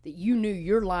that you knew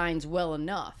your lines well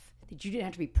enough that you didn't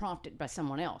have to be prompted by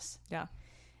someone else. Yeah.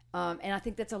 And I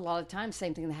think that's a lot of times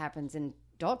same thing that happens in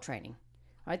dog training,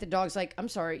 right? The dog's like, I'm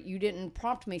sorry, you didn't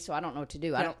prompt me, so I don't know what to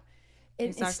do. I don't.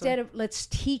 Exactly. Instead of let's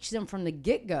teach them from the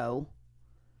get-go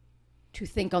to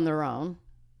think on their own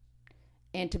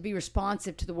and to be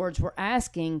responsive to the words we're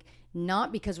asking,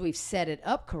 not because we've set it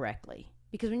up correctly.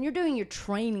 Because when you're doing your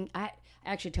training, I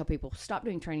actually tell people, stop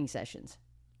doing training sessions,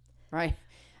 right?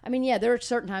 I mean, yeah, there are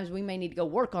certain times we may need to go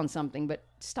work on something, but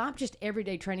stop just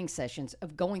everyday training sessions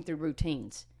of going through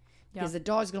routines. Because the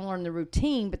dog's going to learn the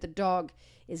routine, but the dog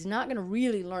is not going to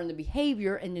really learn the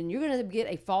behavior, and then you're going to get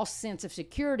a false sense of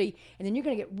security, and then you're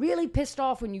going to get really pissed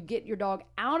off when you get your dog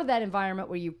out of that environment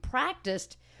where you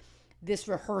practiced this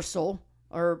rehearsal,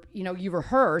 or, you know, you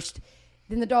rehearsed,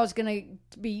 then the dog's going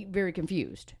to be very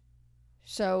confused.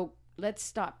 So let's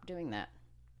stop doing that.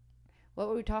 What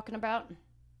were we talking about?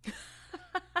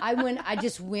 I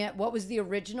just went, what was the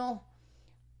original?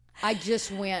 I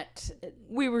just went.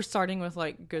 We were starting with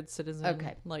like good citizen.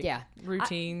 Okay. Like Yeah.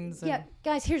 routines. Yeah,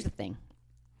 guys, here's the thing.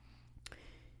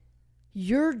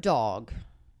 Your dog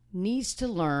needs to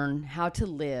learn how to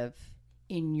live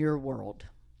in your world.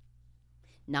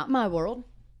 Not my world.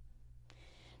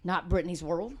 Not Brittany's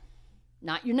world.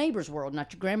 Not your neighbor's world.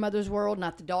 Not your grandmother's world.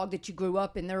 Not the dog that you grew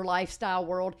up in their lifestyle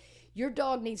world. Your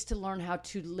dog needs to learn how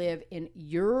to live in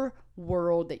your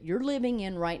world that you're living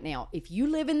in right now. If you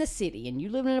live in the city and you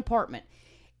live in an apartment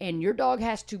and your dog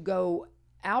has to go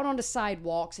out onto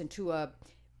sidewalks and to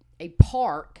a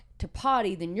park to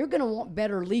potty, then you're going to want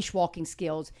better leash walking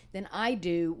skills than I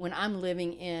do when I'm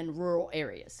living in rural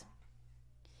areas.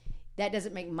 That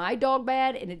doesn't make my dog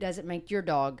bad, and it doesn't make your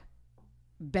dog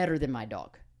better than my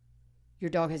dog. Your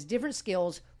dog has different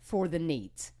skills for the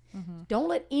needs. Don't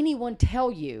let anyone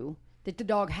tell you that the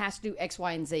dog has to do X,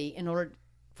 Y, and Z in order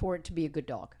for it to be a good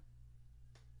dog.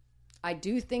 I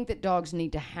do think that dogs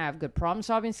need to have good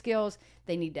problem-solving skills.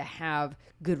 They need to have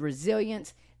good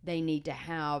resilience. They need to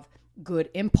have good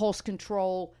impulse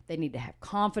control. They need to have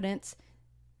confidence.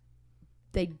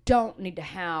 They don't need to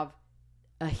have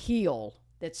a heel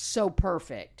that's so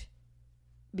perfect,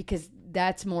 because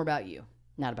that's more about you,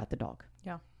 not about the dog.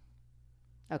 Yeah.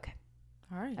 Okay.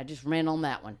 All right. I just ran on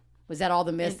that one. Was that all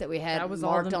the myths that we had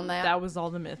marked on that? That was all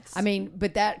the myths. I mean,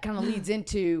 but that kind of leads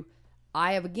into,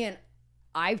 I've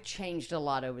changed a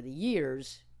lot over the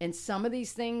years. And some of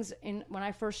these things, when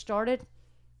I first started,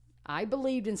 I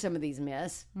believed in some of these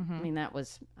myths. I mean,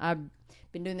 I've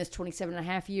been doing this 27 and a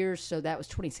half years. So that was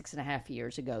 26 and a half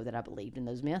years ago that I believed in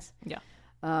those myths. Yeah.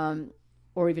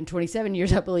 Or even 27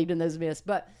 years I believed in those myths.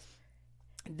 But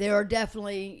there are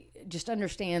definitely, just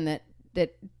understand that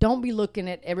don't be looking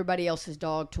at everybody else's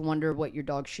dog to wonder what your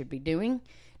dog should be doing.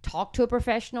 Talk to a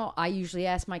professional. I usually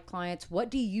ask my clients,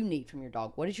 what do you need from your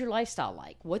dog? What is your lifestyle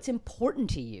like? What's important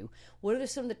to you? What are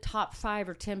some of the top 5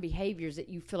 or 10 behaviors that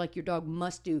you feel like your dog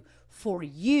must do for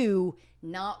you,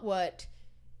 not what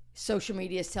social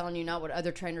media is telling you, not what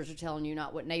other trainers are telling you,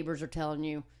 not what neighbors are telling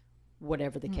you,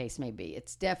 whatever the case may be.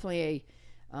 It's definitely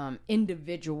a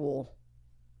individual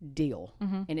deal,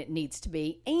 and it needs to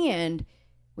be. And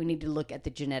we need to look at the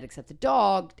genetics of the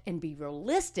dog and be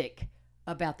realistic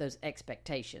about those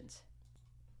expectations.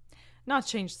 Not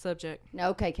change the subject.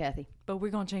 Okay, Kathy. But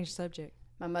we're going to change the subject.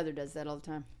 My mother does that all the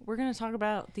time. We're going to talk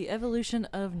about the evolution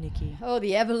of Nikki Oh,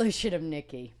 the evolution of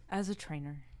Nikki. as a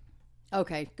trainer.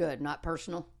 Okay, good. Not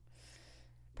personal.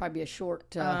 Probably be a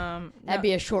short. No. That'd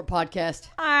be a short podcast.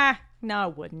 No,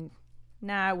 it wouldn't.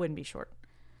 Nah, it wouldn't be short.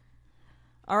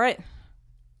 All right.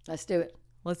 Let's do it.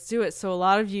 Let's do it. So a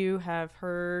lot of you have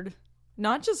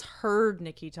not just heard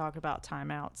Nikki talk about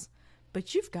timeouts,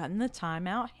 but you've gotten the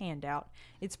timeout handout.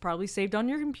 It's probably saved on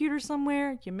your computer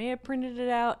somewhere. You may have printed it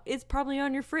out. It's probably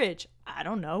on your fridge. I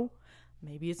don't know.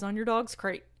 Maybe it's on your dog's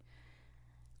crate.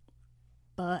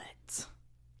 But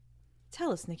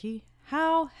tell us, Nikki,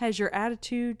 how has your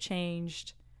attitude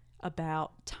changed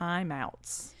about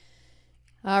timeouts?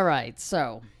 All right.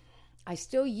 So I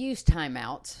still use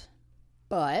timeouts,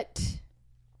 but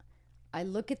I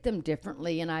look at them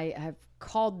differently, and I have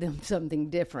called them something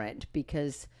different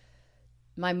because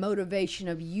my motivation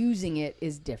of using it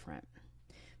is different.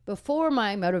 Before,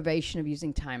 my motivation of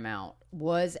using timeout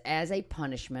was as a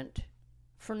punishment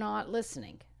for not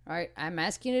listening, right? I'm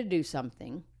asking you to do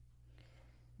something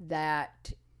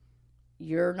that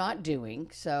you're not doing.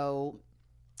 So,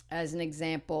 as an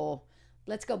example,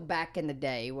 let's go back in the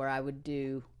day where I would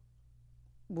do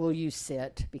we'll use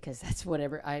sit because that's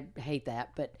whatever. I hate that,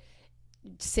 but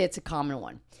sit's a common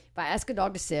one. If I ask a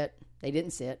dog to sit, they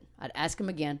didn't sit. I'd ask them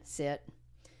again, sit.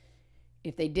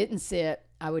 If they didn't sit,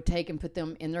 I would take and put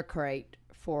them in their crate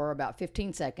for about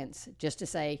 15 seconds just to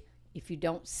say, if you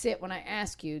don't sit when I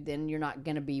ask you, then you're not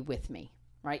going to be with me,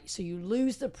 right? So you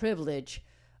lose the privilege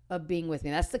of being with me.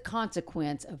 That's the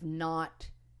consequence of not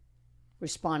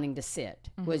responding to sit,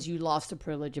 was you lost the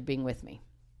privilege of being with me.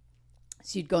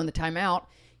 So you'd go in the timeout,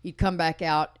 you'd come back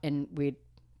out, and we'd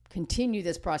continue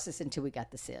this process until we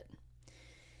got the sit.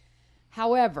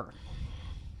 However,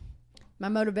 my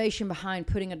motivation behind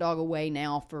putting a dog away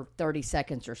now for 30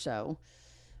 seconds or so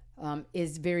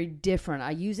is very different.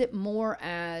 I use it more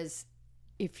as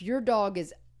if your dog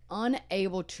is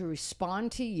unable to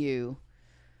respond to you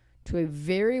to a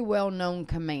very well-known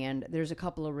command, there's a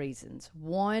couple of reasons.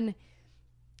 One,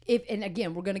 and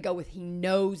again, we're going to go with he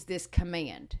knows this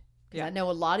command. Yeah. I know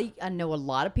a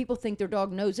lot of people think their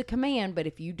dog knows a command, but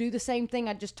if you do the same thing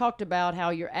I just talked about,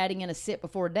 how you're adding in a sit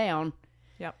before a down,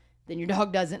 then your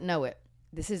dog doesn't know it.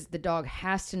 The dog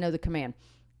has to know the command.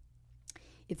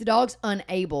 If the dog's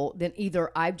unable, then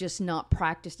either I've just not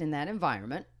practiced in that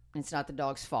environment, and it's not the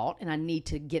dog's fault, and I need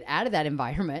to get out of that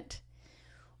environment,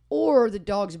 or the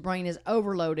dog's brain is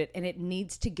overloaded and it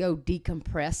needs to go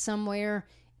decompress somewhere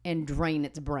and drain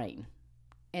its brain.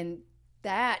 And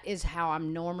that is how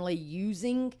I'm normally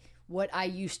using what I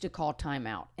used to call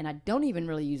timeout. And I don't even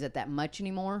really use it that much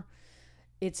anymore.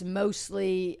 It's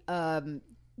mostly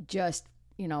just,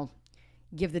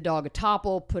 give the dog a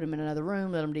topple, put him in another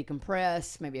room, let him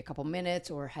decompress, maybe a couple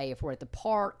minutes, or hey, if we're at the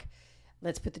park,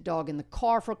 let's put the dog in the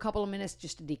car for a couple of minutes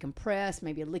just to decompress,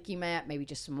 maybe a licky mat, maybe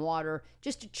just some water,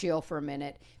 just to chill for a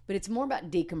minute. But it's more about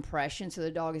decompression, so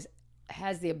the dog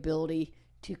has the ability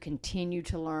to continue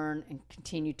to learn and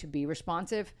continue to be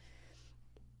responsive.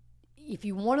 If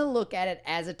you want to look at it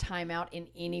as a timeout in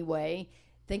any way,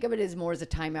 think of it as more as a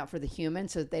timeout for the human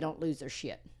so that they don't lose their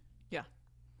shit. Yeah.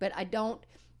 But I don't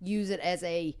use it as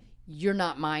you're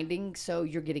not minding, so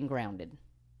you're getting grounded.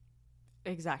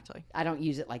 Exactly. I don't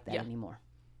use it like that anymore.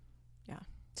 Yeah.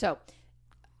 So,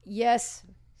 yes,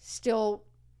 still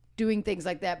doing things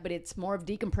like that, but it's more of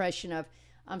decompression of,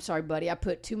 I'm sorry, buddy, I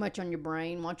put too much on your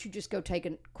brain. Why don't you just go take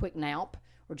a quick nap,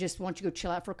 or just why don't you go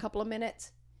chill out for a couple of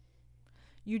minutes?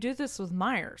 You do this with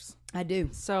Myers. I do.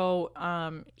 So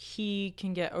he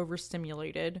can get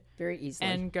overstimulated very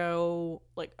easily and go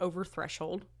over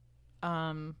threshold.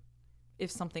 If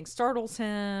something startles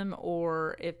him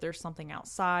or if there's something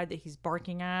outside that he's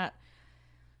barking at,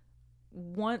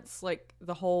 once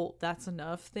the whole that's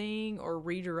enough thing or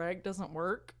redirect doesn't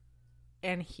work,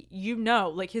 and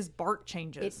his bark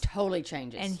changes. It totally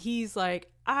changes. And he's like,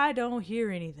 I don't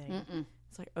hear anything. Mm-mm.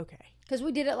 It's like, okay. Because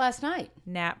we did it last night.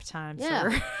 Nap time, yeah.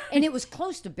 sir. And it was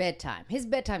close to bedtime. His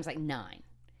bedtime's 9.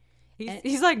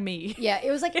 He's like me. Yeah,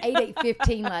 it was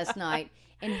 8:15 last night.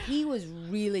 And he was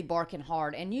really barking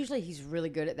hard. And usually he's really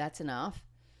good at that's enough.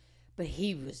 But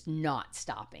he was not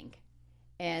stopping.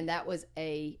 And that was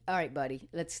all right, buddy,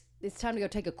 it's time to go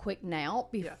take a quick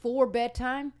nap before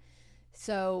bedtime.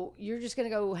 So you're just going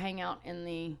to go hang out in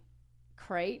the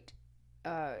crate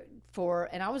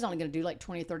and I was only going to do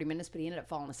 20 or 30 minutes, but he ended up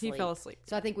falling asleep. He fell asleep.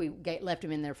 So I think we left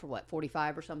him in there for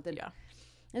 45 or something? Yeah.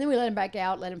 And then we let him back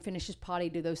out, let him finish his potty,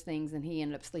 do those things, and he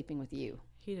ended up sleeping with you.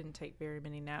 He didn't take very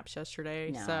many naps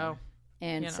yesterday, no. so...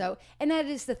 And and that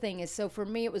is the thing so for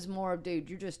me, it was more of, dude,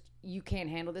 you can't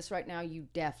handle this right now. You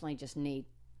definitely just need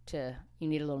a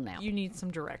little nap. You need some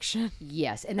direction.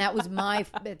 Yes. And that was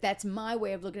that's my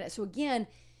way of looking at it. So again,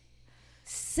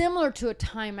 similar to a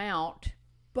timeout,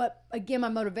 but again, my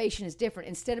motivation is different.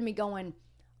 Instead of me going,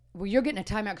 well, you're getting a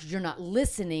timeout because you're not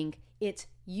listening, it's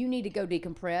you need to go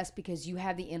decompress because you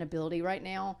have the inability right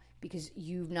now because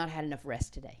you've not had enough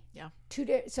rest today. Yeah.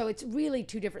 So it's really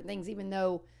two different things, even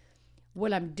though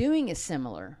what I'm doing is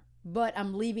similar, but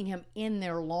I'm leaving him in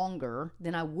there longer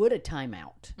than I would a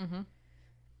timeout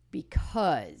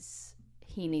because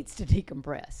he needs to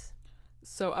decompress.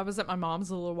 So I was at my mom's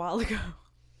a little while ago,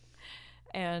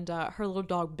 and her little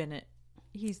dog Bennett,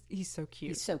 he's so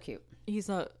cute. He's so cute. He's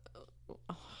a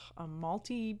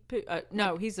Maltese poo.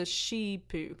 No, he's a Shih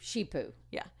Poo. Shih Poo.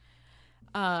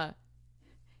 Yeah.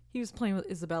 He was playing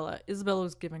with Isabella. Isabella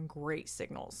was giving great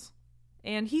signals.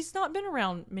 And he's not been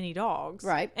around many dogs.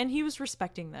 Right. And he was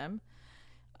respecting them.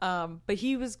 But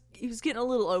he was getting a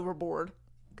little overboard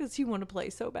because he wanted to play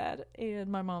so bad.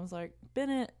 And my mom's like,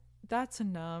 Bennett, that's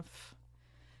enough.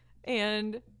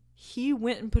 And he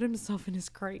went and put himself in his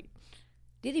crate.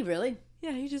 Did he really?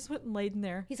 Yeah, he just went and laid in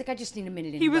there. He's like, I just need a minute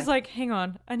anyway. He was like, hang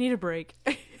on, I need a break.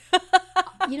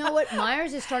 You know what?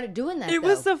 Myers has started doing that. It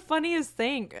was the funniest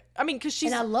thing. I mean, because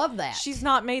and I love that. She's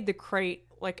not made the crate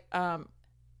like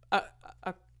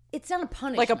it's not a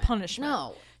punishment. like a punishment.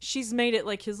 No. She's made it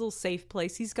like his little safe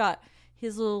place. He's got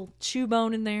his little chew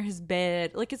bone in there, his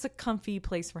bed. Like, it's a comfy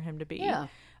place for him to be. Yeah.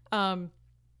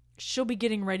 She'll be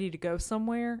getting ready to go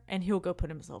somewhere, and he'll go put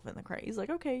himself in the crate. He's like,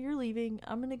 okay, you're leaving.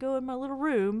 I'm going to go in my little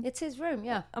room. It's his room,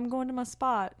 yeah. I'm going to my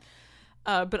spot.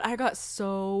 But I got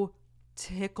so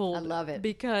tickled. I love it.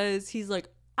 Because he's like,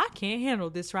 I can't handle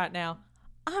this right now.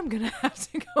 I'm going to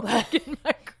have to go back in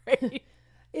my crate.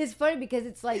 It's funny because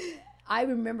it's like, I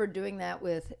remember doing that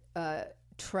with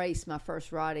Trace, my first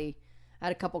Rottie. I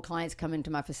had a couple clients come into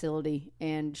my facility,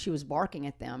 and she was barking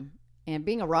at them. And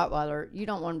being a Rottweiler, you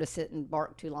don't want them to sit and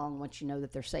bark too long once you know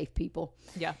that they're safe people.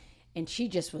 Yeah. And she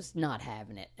just was not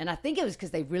having it. And I think it was because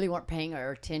they really weren't paying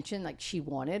her attention like she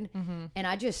wanted. Mm-hmm. And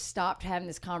I just stopped having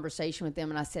this conversation with them,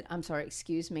 and I said, I'm sorry,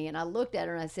 excuse me. And I looked at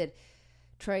her and I said,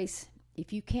 Trace,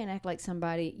 if you can't act like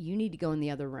somebody, you need to go in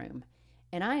the other room.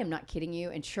 And I am not kidding you,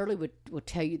 and Shirley will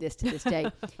tell you this to this day.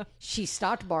 She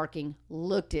stopped barking,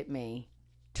 looked at me,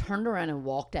 turned around and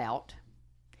walked out,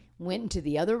 went into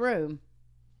the other room,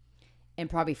 and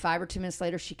probably 5 or 10 minutes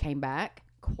later, she came back,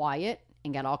 quiet,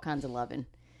 and got all kinds of loving.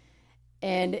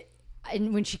 And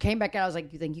when she came back out, I was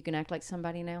like, you think you can act like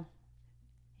somebody now?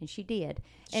 And she did.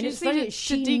 And it's funny,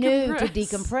 she knew to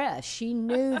decompress. She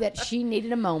knew that she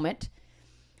needed a moment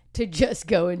to just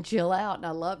go and chill out, and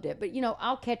I loved it. But,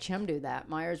 I'll catch him do that.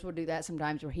 Myers will do that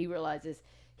sometimes where he realizes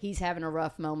he's having a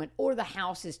rough moment, or the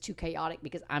house is too chaotic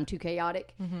because I'm too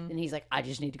chaotic. Mm-hmm. And he's like, I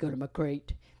just need to go to my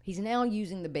crate. He's now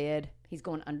using the bed. He's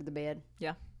going under the bed.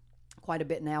 Yeah. Quite a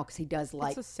bit now because he does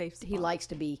like, it's a safe spot. He likes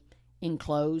to be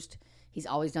enclosed. He's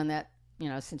always done that,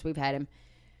 since we've had him.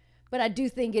 But I do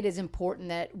think it is important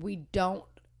that we don't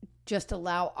just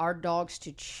allow our dogs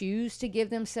to choose to give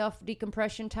themselves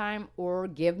decompression time or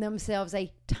give themselves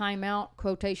a timeout,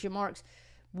 quotation marks.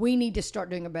 We need to start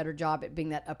doing a better job at being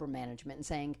that upper management and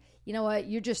saying, you know what,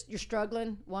 you're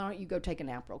struggling. Why don't you go take a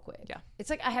nap real quick? Yeah. It's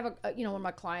like I have one of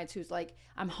my clients who's like,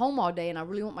 I'm home all day and I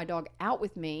really want my dog out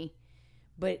with me,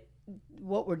 but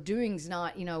what we're doing is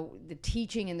not, the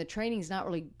teaching and the training is not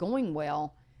really going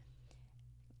well.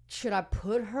 Should I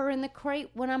put her in the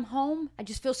crate when I'm home? I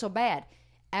just feel so bad.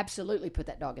 Absolutely put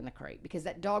that dog in the crate, because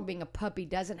that dog, being a puppy,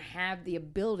 doesn't have the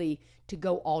ability to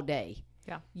go all day.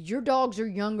 Yeah. Your dogs are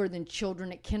younger than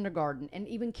children at kindergarten, and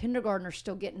even kindergartners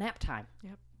still get nap time.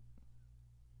 Yep.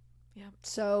 Yep.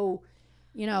 So,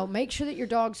 make sure that your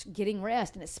dog's getting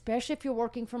rest, and especially if you're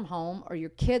working from home or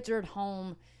your kids are at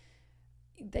home,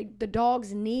 the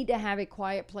dogs need to have a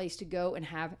quiet place to go and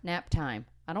have nap time.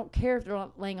 I don't care if they're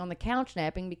laying on the couch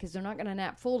napping, because they're not going to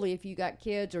nap fully if you got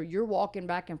kids or you're walking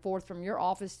back and forth from your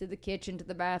office to the kitchen to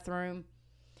the bathroom,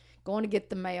 going to get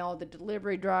the mail, the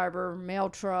delivery driver, mail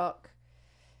truck.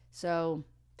 So,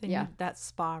 they need that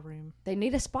spa room. They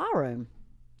need a spa room.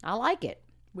 I like it.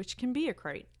 Which can be a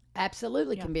crate.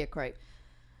 Absolutely can be a crate.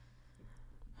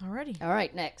 Alrighty. All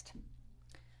right, next.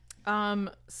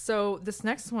 So this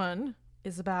next one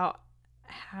is about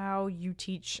how you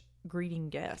teach greeting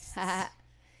guests.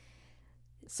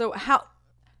 So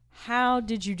how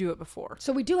did you do it before?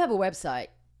 So we do have a website.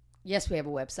 Yes, we have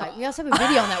a website. We also have a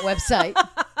video on that website.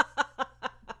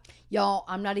 Y'all,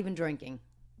 I'm not even drinking.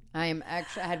 I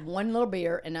had one little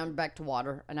beer and now I'm back to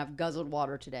water, and I've guzzled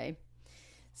water today.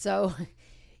 So,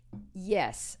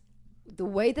 yes, the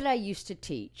way that I used to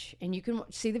teach, and you can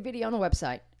see the video on the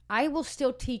website, I will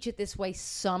still teach it this way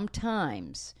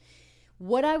sometimes.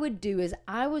 What I would do is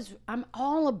I'm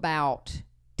all about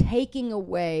taking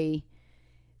away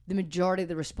the majority of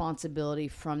the responsibility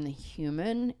from the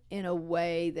human in a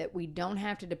way that we don't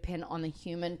have to depend on the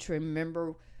human to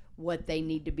remember what they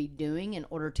need to be doing in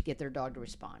order to get their dog to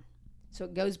respond. So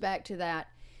it goes back to that,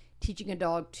 teaching a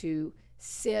dog to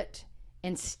sit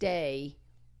and stay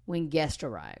when guests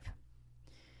arrive.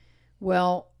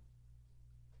 Well,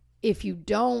 if you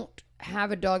don't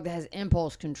have a dog that has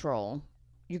impulse control,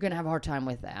 you're going to have a hard time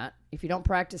with that. If you don't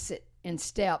practice it in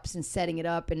steps and setting it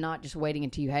up and not just waiting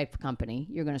until you have company,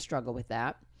 you're going to struggle with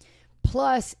that.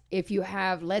 Plus, if you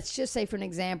have, let's just say for an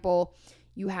example,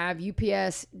 you have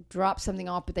UPS drop something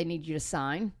off, but they need you to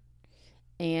sign.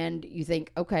 And you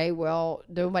think, okay, well,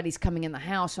 nobody's coming in the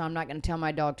house, so I'm not going to tell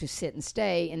my dog to sit and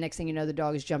stay. And next thing you know, the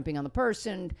dog is jumping on the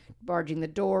person, barging the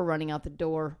door, running out the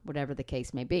door, whatever the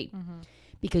case may be. Mm-hmm.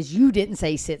 Because you didn't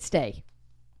say sit, stay.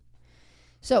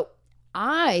 So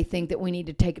I think that we need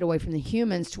to take it away from the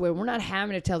humans to where we're not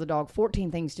having to tell the dog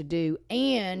 14 things to do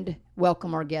and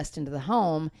welcome our guest into the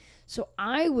home. So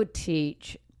I would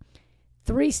teach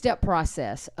 3-step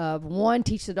process of 1,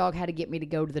 teach the dog how to get me to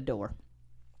go to the door.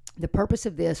 The purpose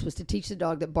of this was to teach the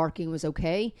dog that barking was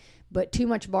okay, but too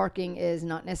much barking is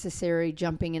not necessary.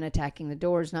 Jumping and attacking the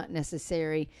door is not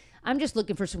necessary. I'm just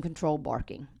looking for some controlled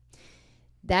barking.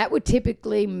 That would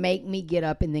typically make me get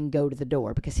up and then go to the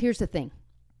door, because here's the thing.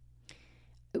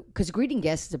 Because greeting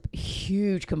guests is a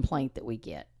huge complaint that we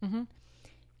get. Mm-hmm.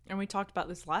 And we talked about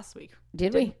this last week.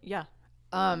 Did we? Yeah.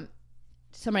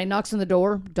 Somebody knocks on the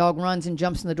door, dog runs and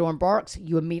jumps in the door and barks.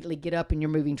 You immediately get up and you're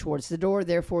moving towards the door.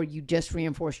 Therefore, you just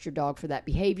reinforced your dog for that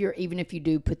behavior, even if you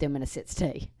do put them in a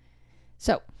sit-stay.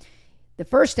 So, the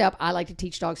first step, I like to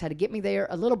teach dogs how to get me there.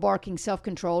 A little barking,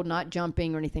 self-controlled, not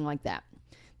jumping or anything like that.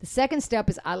 The second step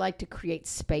is I like to create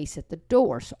space at the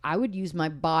door. So, I would use my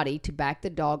body to back the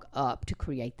dog up to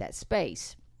create that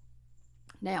space.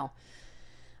 Now,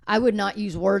 I would not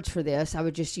use words for this. I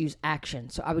would just use action.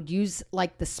 So I would use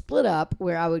like the split up,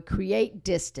 where I would create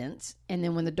distance. And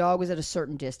then when the dog was at a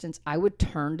certain distance, I would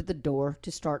turn to the door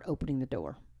to start opening the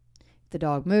door. If the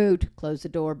dog moved, close the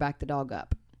door, back the dog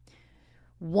up.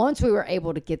 Once we were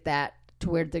able to get that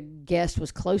to where the guest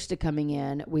was close to coming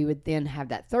in, we would then have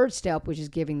that third step, which is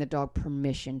giving the dog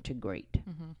permission to greet.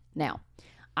 Mm-hmm. Now,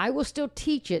 I will still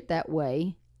teach it that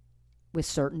way with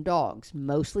certain dogs,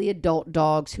 mostly adult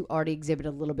dogs who already exhibit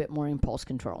a little bit more impulse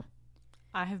control.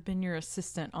 I have been your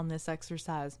assistant on this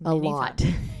exercise a lot.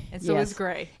 times. And so Yes. is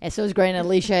Gray. And so is Gray, and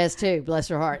Alicia has too, bless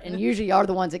her heart. And usually are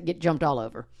the ones that get jumped all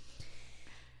over.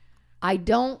 I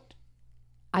don't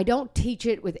teach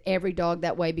it with every dog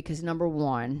that way because, number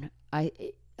one, a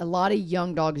lot of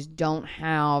young dogs don't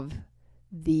have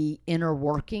the inner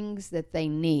workings that they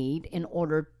need in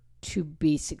order to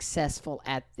be successful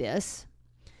at this.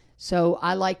 So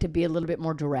I like to be a little bit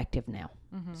more directive now.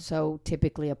 Mm-hmm. So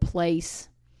typically a place,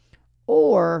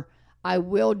 or I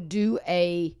will do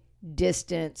a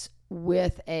distance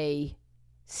with a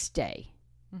stay.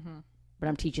 Mm-hmm. But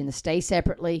I'm teaching the stay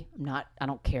separately. I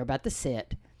don't care about the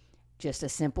sit. Just a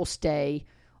simple stay,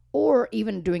 or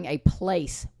even doing a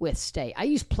place with stay. I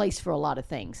use place for a lot of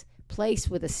things. Place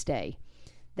with a stay.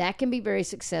 That can be very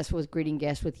successful with greeting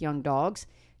guests with young dogs.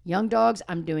 Young dogs,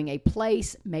 I'm doing a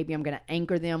place. Maybe I'm going to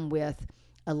anchor them with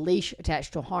a leash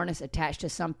attached to a harness, attached to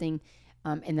something,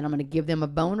 and then I'm going to give them a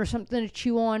bone or something to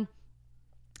chew on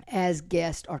as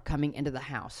guests are coming into the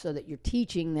house, so that you're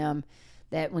teaching them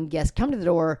that when guests come to the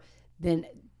door, then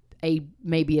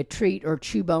maybe a treat or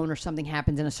chew bone or something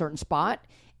happens in a certain spot,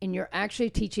 and you're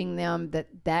actually teaching them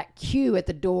that cue at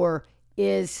the door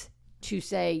is to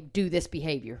say, do this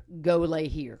behavior, go lay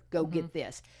here, go get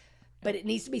this. But it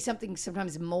needs to be something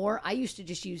sometimes more. I used to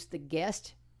just use the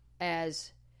guest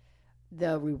as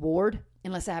the reward,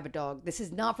 unless I have a dog. This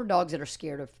is not for dogs that are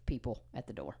scared of people at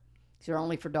the door. These are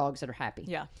only for dogs that are happy.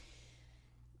 Yeah.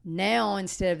 Now,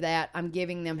 instead of that, I'm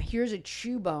giving them, here's a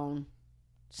chew bone,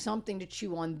 something to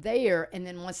chew on there. And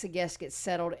then once the guest gets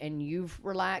settled and you've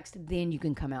relaxed, then you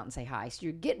can come out and say hi. So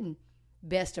you're getting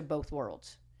best of both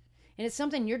worlds. And it's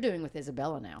something you're doing with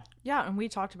Isabella now. Yeah, and we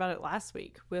talked about it last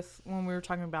week when we were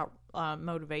talking about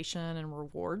motivation and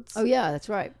rewards. Oh, yeah, that's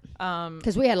right.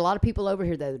 Because we had a lot of people over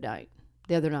here the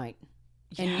other night.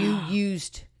 And you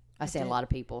used, I say a lot of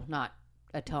people, not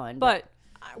a ton. But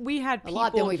we had people a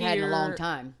lot than we've here, had in a long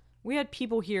time. We had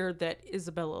people here that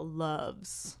Isabella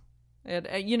loves. And,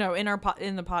 in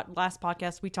the last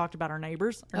podcast, we talked about our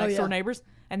neighbors, our next door neighbors,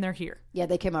 and they're here. Yeah,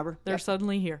 they came over. They're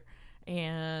suddenly here.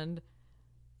 And...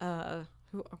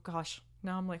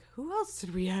 now I'm like, who else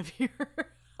did we have here?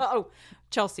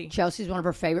 Chelsea. Chelsea's one of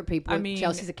her favorite people. I mean,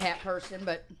 Chelsea's a cat person,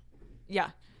 but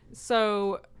yeah.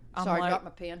 So I'm sorry, like, dropped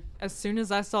my pen. As soon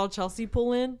as I saw Chelsea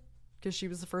pull in, because she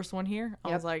was the first one here, I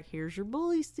was like, here's your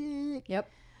bully stick. Yep.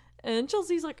 And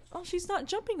Chelsea's like, oh, she's not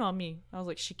jumping on me. I was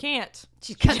like, she can't.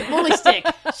 She's got the bully stick.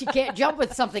 She can't jump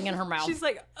with something in her mouth. She's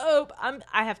like, oh,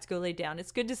 I have to go lay down.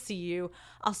 It's good to see you.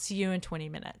 I'll see you in 20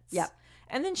 minutes. Yep.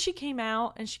 And then she came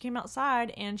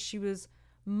outside and she was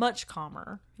much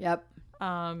calmer. Yep.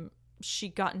 She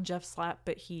got in Jeff's lap,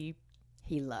 but he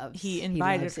He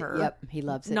invited her. Yep. He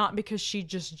loves it. Not because she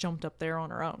just jumped up there on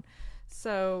her own.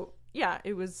 So yeah,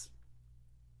 it was,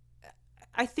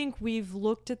 I think we've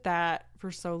looked at that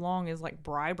for so long as like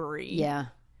bribery. Yeah.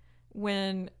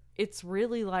 When it's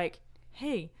really like,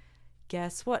 hey,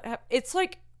 guess what? It's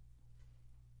like,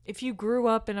 if you grew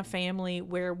up in a family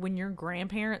where when your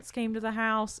grandparents came to the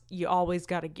house, you always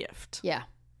got a gift. Yeah.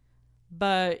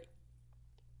 But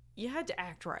you had to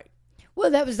act right.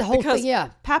 Well, that was the whole thing, yeah.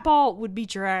 Papaw would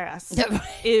beat your ass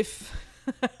if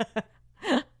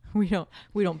we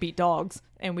don't beat dogs,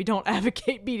 and we don't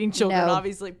advocate beating children,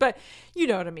 obviously. But you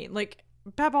know what I mean. Like,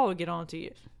 Papaw would get on to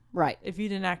you. Right. If you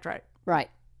didn't act right. Right.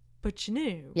 But you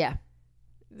knew. Yeah.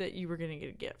 That you were going to get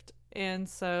a gift. And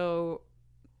so...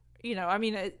 I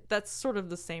mean, that's sort of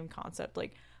the same concept.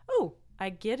 Like, oh, I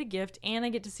get a gift and I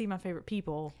get to see my favorite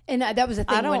people. And that was the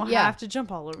thing. I don't have to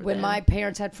jump all over when them. my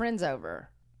parents had friends over.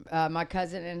 My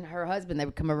cousin and her husband, they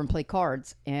would come over and play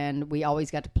cards, and we always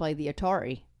got to play the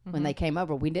Atari when they came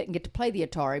over. We didn't get to play the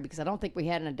Atari because I don't think we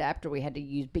had an adapter. We had to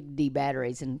use big D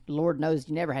batteries, and Lord knows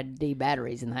you never had D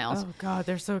batteries in the house. Oh, God,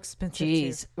 they're so expensive.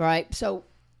 Jeez, right? So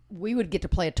we would get to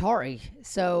play Atari.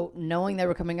 So knowing they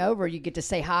were coming over, you get to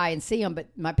say hi and see them, but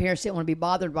my parents didn't want to be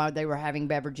bothered while they were having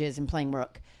beverages and playing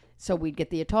Rook. So we'd get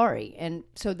the Atari. And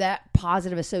so that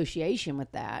positive association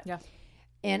with that. Yeah.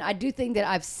 And I do think that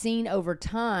I've seen over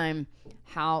time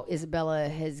how Isabella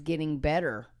is getting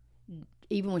better.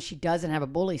 Even when she doesn't have a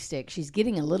bully stick, she's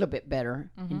getting a little bit better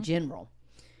in general.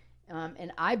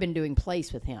 And I've been doing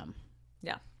plays with him.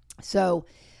 Yeah. So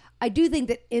I do think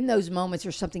that in those moments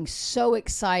there's something so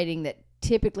exciting that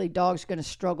typically dogs are going to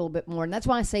struggle a bit more. And that's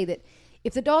why I say that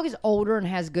if the dog is older and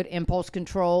has good impulse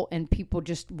control and people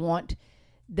just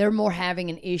they're more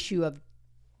having an issue of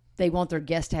they want their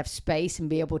guests to have space and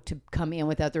be able to come in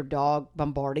without their dog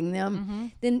bombarding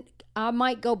them, then I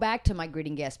might go back to my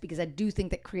greeting guests because I do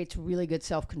think that creates really good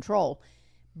self-control.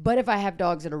 But if I have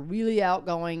dogs that are really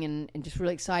outgoing and just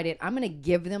really excited, I'm going to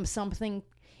give them something.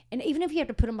 And even if you have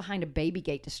to put them behind a baby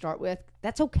gate to start with,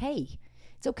 that's okay.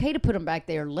 It's okay to put them back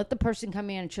there. Let the person come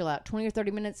in and chill out 20 or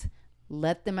 30 minutes,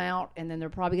 let them out, and then they're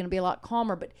probably going to be a lot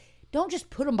calmer. But don't just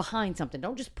put them behind something.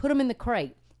 Don't just put them in the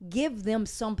crate. Give them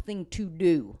something to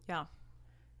do. Yeah.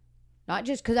 Not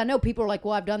just because I know people are like,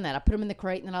 well, I've done that. I put them in the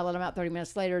crate and then I let them out 30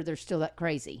 minutes later. They're still that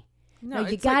crazy. No,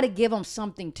 you got to give them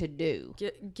something to do.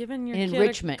 Giving your An kid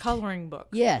enrichment. a coloring book.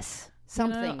 Yes.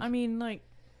 Something. I mean, like,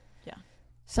 yeah.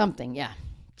 Something, yeah.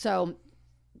 So,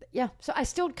 yeah. So I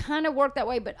still kind of work that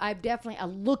way, but I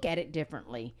look at it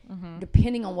differently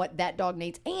depending on what that dog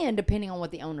needs and depending on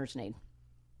what the owners need.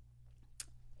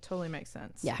 Totally makes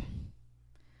sense. Yeah.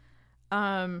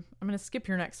 I'm going to skip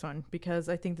your next one because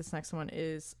I think this next one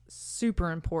is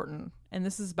super important. And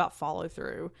this is about follow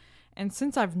through. And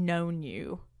since I've known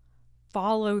you,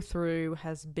 follow through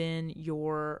has been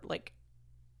your, like,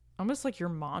 almost like your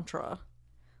mantra.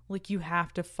 Like, you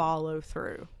have to follow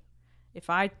through. If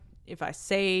I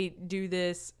say do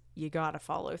this, you got to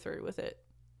follow through with it.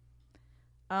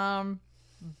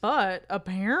 But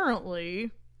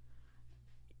apparently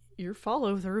your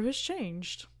follow through has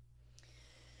changed.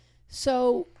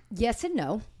 So, yes and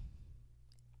no.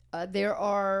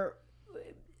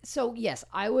 Yes,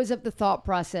 I was of the thought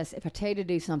process, if I tell you to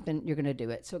do something, you're going to do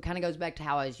it. So it kind of goes back to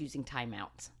how I was using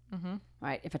timeouts.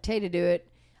 Right? If I tell you to do it,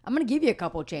 I'm going to give you a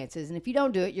couple of chances. And if you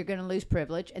don't do it, you're going to lose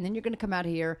privilege. And then you're going to come out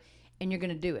here and you're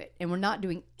going to do it. And we're not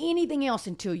doing anything else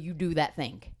until you do that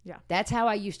thing. Yeah. That's how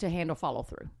I used to handle follow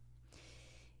through.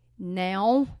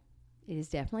 Now, it is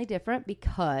definitely different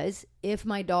because if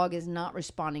my dog is not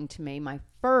responding to me, my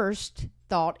first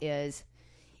thought is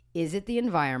it the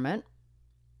environment?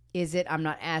 Is it I'm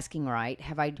not asking right?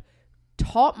 Have I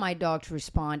taught my dog to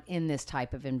respond in this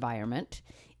type of environment?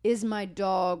 Is my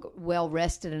dog well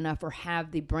rested enough or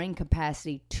have the brain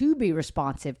capacity to be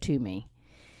responsive to me?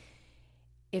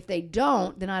 If they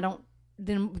don't,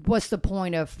 then what's the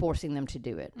point of forcing them to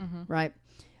do it, right?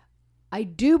 I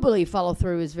do believe follow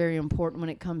through is very important when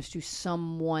it comes to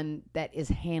someone that is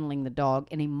handling the dog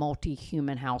in a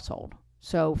multi-human household.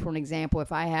 So, for an example,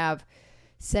 if I have,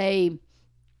 say,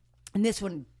 and this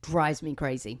one drives me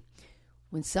crazy,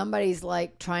 when somebody's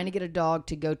like trying to get a dog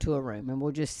to go to a room, and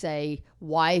we'll just say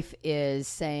wife is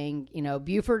saying,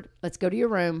 Buford, let's go to your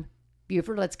room.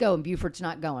 Buford, let's go. And Buford's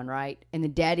not going, right? And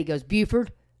then daddy goes,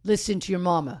 Buford, listen to your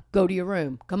mama. Go to your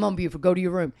room. Come on, Buford, go to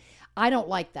your room. I don't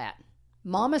like that.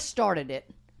 Mama started it.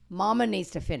 Mama needs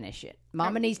to finish it.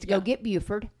 Mama needs to go get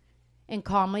Buford and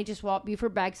calmly just walk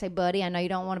Buford back. Say, buddy, I know you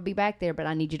don't want to be back there, but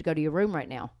I need you to go to your room right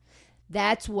now.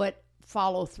 That's what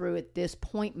follow through at this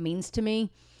point means to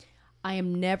me. I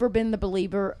am never been the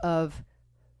believer of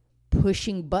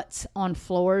pushing butts on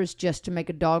floors just to make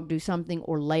a dog do something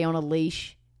or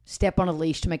step on a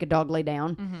leash to make a dog lay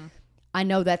down. I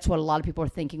know that's what a lot of people are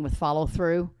thinking with follow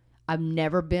through. I've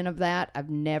never been of that. I've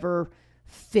never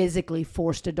physically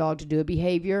forced a dog to do a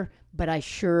behavior, but I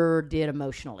sure did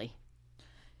emotionally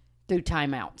through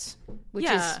timeouts,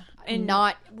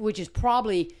 which is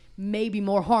probably maybe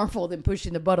more harmful than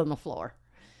pushing the butt on the floor.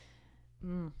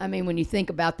 I mean, when you think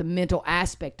about the mental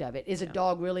aspect of it, is a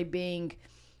dog really being,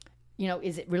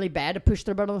 is it really bad to push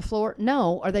their butt on the floor?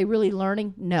 No. Are they really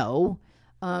learning? No.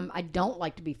 I don't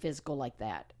like to be physical like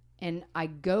that. And I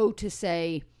go to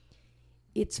say,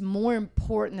 it's more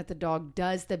important that the dog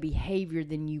does the behavior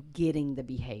than you getting the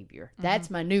behavior. That's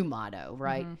my new motto,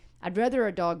 right? I'd rather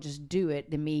a dog just do it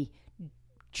than me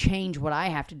change what I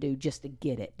have to do just to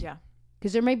get it. Yeah.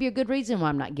 Because there may be a good reason why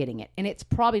I'm not getting it. And it's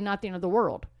probably not the end of the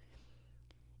world.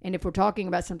 And if we're talking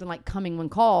about something like coming when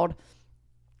called,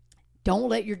 don't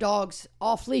let your dogs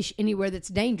off leash anywhere that's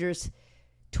dangerous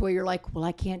to where you're like, well,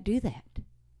 I can't do that.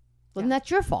 Well, then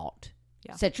that's your fault.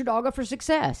 Yeah. Set your dog up for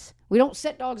success. We don't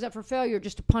set dogs up for failure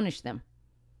just to punish them.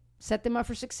 Set them up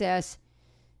for success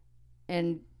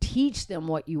and teach them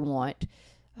what you want,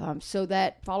 so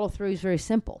that follow through is very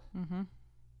simple. Mm-hmm.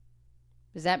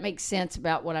 Does that make sense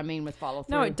about what I mean with follow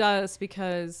through? No, it does,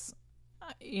 because,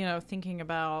 thinking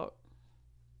about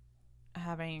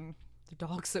having the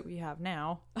dogs that we have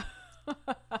now,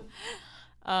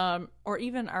 or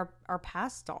even our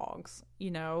past dogs,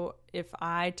 if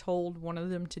I told one of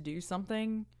them to do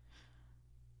something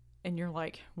and you're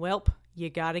like, welp, you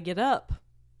got to get up.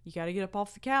 You got to get up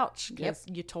off the couch because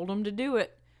you told them to do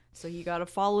it. So you got to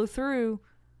follow through.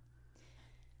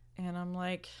 And I'm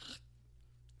like,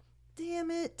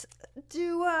 damn it,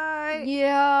 do I?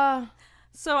 Yeah.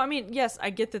 So, I mean, yes,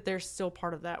 I get that there's still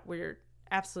part of that where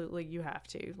absolutely you have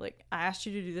to. Like, I asked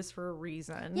you to do this for a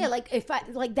reason. Yeah,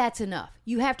 that's enough.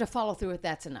 You have to follow through if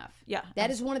that's enough. Yeah. That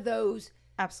is one of those.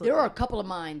 Absolutely. There are a couple of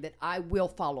mine that I will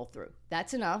follow through.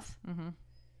 That's enough. Mm-hmm.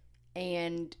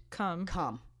 And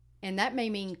come. And that may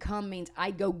mean come means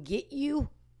I go get you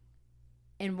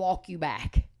and walk you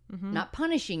back. Mm-hmm. Not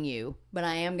punishing you, but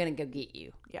I am going to go get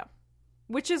you. Yeah.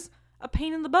 Which is a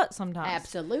pain in the butt sometimes.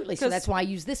 Absolutely. So that's why I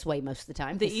use this way most of the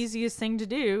time. The easiest thing to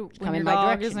do when come your in my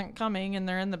dog direction. isn't coming and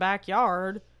they're in the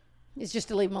backyard is just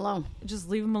to leave them alone. Just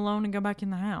leave them alone and go back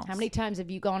in the house. How many times have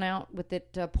you gone out with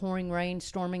it pouring rain,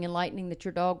 storming, and lightning that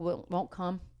your dog won't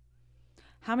come?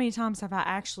 How many times have I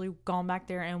actually gone back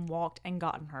there and walked and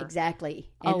gotten her?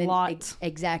 Exactly. A lot.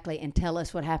 Exactly. And tell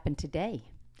us what happened today.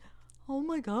 Oh,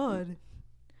 my God.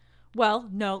 Well,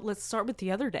 no, let's start with the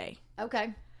other day.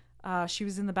 Okay. She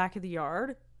was in the back of the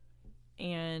yard,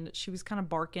 and she was kind of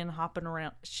barking, hopping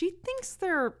around. She thinks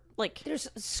they're like... There's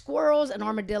squirrels and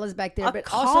armadillos back there, but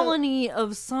colony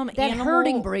of some that animal.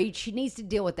 herding breed, she needs to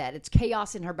deal with that. It's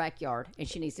chaos in her backyard, and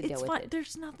she needs to deal with it.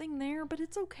 There's nothing there, but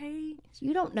it's okay.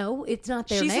 You don't know. It's not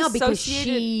there She's now because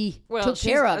she took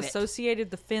care of it. Associated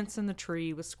the fence and the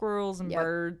tree with squirrels and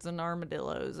birds and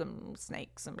armadillos and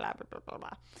snakes and blah, blah, blah, blah,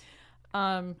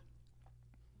 blah.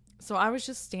 So I was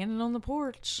just standing on the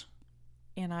porch,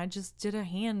 and I just did a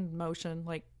hand motion,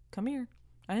 like, come here.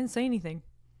 I didn't say anything.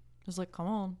 I was like, come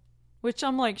on. Which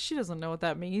I'm like, she doesn't know what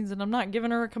that means, and I'm not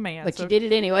giving her a command. But you did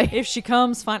it anyway. If she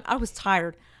comes, fine. I was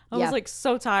tired. I was like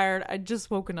so tired. I'd just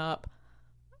woken up.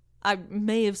 I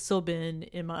may have still been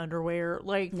in my underwear.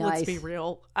 Like, let's be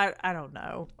real. I don't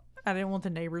know. I didn't want the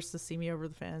neighbors to see me over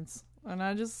the fence. And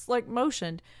I just like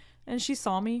motioned, and she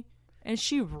saw me, and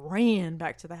she ran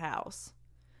back to the house.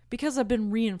 Because I've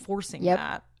been reinforcing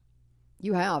that.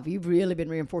 You have. You've really been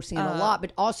reinforcing it a lot.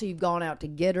 But also you've gone out to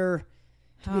get her.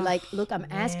 To be like, look, I'm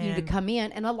asking you to come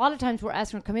in. And a lot of times we're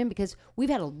asking her to come in because we've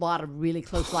had a lot of really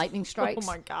close lightning strikes. Oh,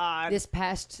 my God. This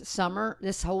past summer,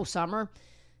 this whole summer.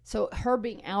 So her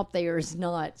being out there is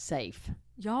not safe.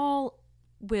 Y'all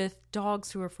with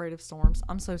dogs who are afraid of storms,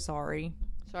 I'm so sorry.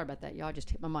 Sorry about that. Y'all just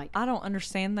hit my mic. I don't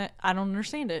understand that. I don't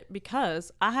understand it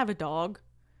because I have a dog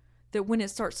that when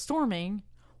it starts storming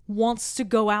wants to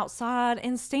go outside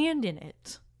and stand in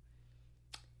it.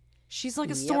 She's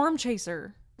like a storm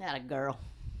chaser. Not a girl.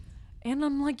 And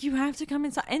I'm like, you have to come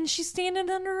inside. And she's standing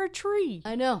under a tree.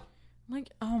 I know. I'm like,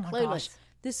 oh my gosh,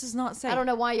 this is not safe. I don't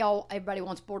know why everybody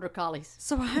wants border collies.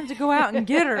 So I had to go out and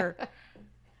get her.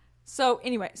 So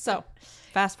anyway,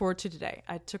 fast forward to today.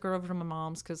 I took her over to my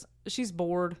mom's because she's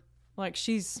bored. Like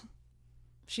she's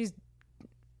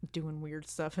doing weird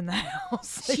stuff in the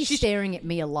house. She's staring at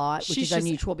me a lot, which is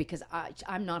unusual because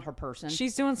I'm not her person.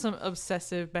 She's doing some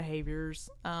obsessive behaviors,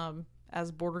 as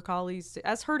border collies,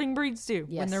 as herding breeds do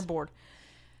when they're bored.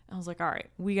 I was like, all right,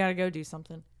 we got to go do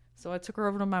something. So I took her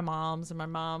over to my mom's, and my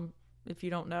mom, if you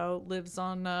don't know, lives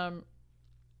on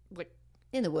like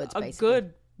in the woods, a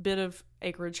good bit of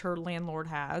acreage her landlord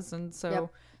has, and so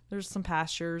there's some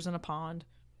pastures and a pond.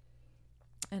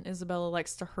 And Isabella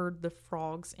likes to herd the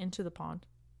frogs into the pond.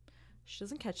 She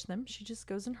doesn't catch them. She just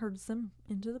goes and herds them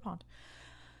into the pond.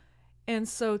 And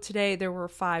so today there were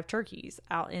 5 turkeys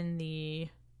out in the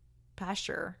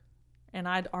pasture. And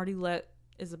I'd already let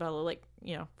Isabella,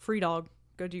 free dog,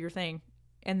 go do your thing.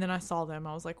 And then I saw them.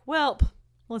 I was like, well,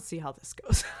 let's see how this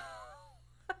goes.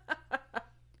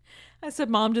 I said,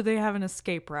 Mom, do they have an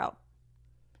escape route?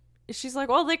 She's like,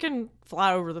 well, they can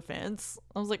fly over the fence.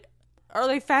 I was like, are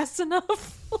they fast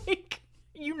enough?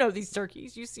 You know these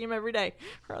turkeys. You see them every day.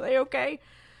 Are they okay?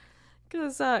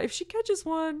 Because if she catches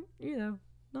one, not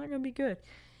going to be good.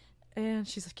 And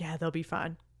she's like, yeah, they'll be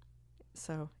fine.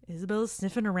 So Isabella's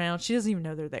sniffing around. She doesn't even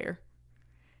know they're there.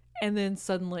 And then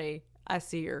suddenly I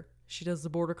see her. She does the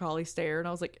border collie stare. And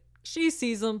I was like, she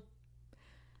sees them.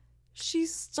 She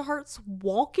starts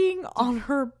walking on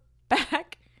her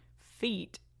back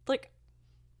feet. Like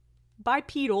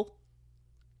bipedal.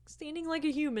 Standing like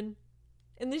a human.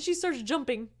 And then she starts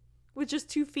jumping with just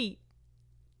 2 feet.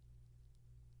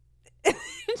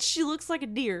 And she looks like a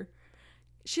deer.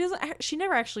 She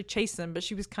never actually chased them, but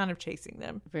she was kind of chasing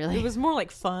them. Really? It was more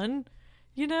like fun,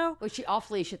 you know? Was she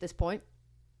off leash at this point?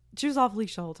 She was off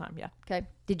leash the whole time, yeah. Okay.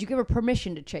 Did you give her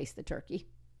permission to chase the turkey?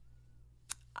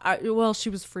 Well, she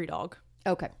was free dog.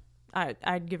 Okay.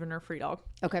 I'd given her free dog.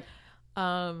 Okay.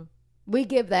 Um, We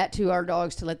give that to our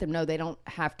dogs to let them know they don't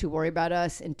have to worry about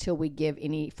us until we give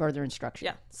any further instruction.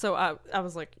 yeah. So I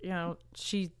was like, you know,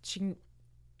 she can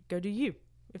go do you.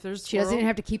 If there's a She doesn't squirrel- even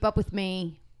have to keep up with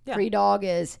me. Yeah. Free dog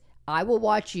is, I will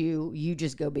watch you. You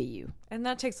just go be you. And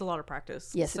that takes a lot of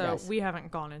practice. Yes, it so does. we haven't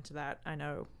gone into that, I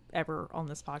know, ever on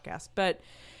this podcast. But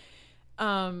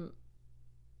not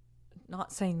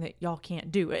saying that y'all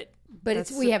can't do it. But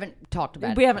we haven't talked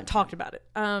about it. We haven't talked about it.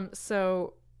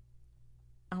 So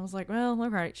I was like, well, all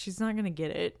right, she's not going to get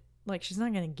it. Like, she's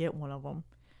not going to get one of them.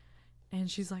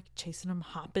 And she's like chasing them,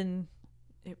 hopping.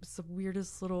 It was the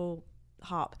weirdest little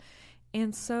hop.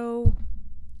 And so...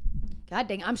 God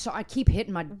dang, I'm sorry. I keep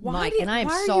hitting my mic, and I am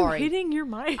why sorry. Why are you hitting your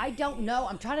mic? I don't know.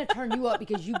 I'm trying to turn you up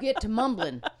because you get to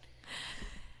mumbling.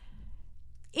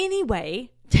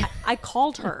 Anyway, I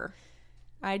called her.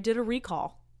 I did a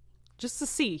recall just to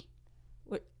see.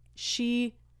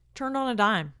 She turned on a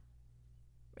dime,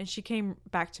 and she came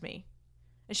back to me.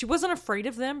 And she wasn't afraid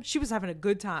of them. She was having a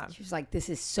good time. She was like, this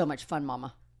is so much fun,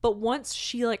 Mama. But once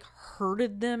she like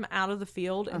herded them out of the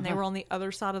field and they were on the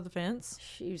other side of the fence,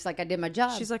 She was like, I did my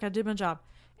job. she's like, I did my job.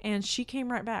 And she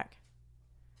came right back.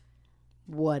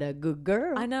 What a good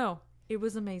girl. I know. It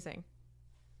was amazing.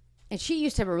 And she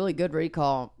used to have a really good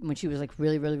recall when she was like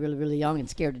really, really, really, really young and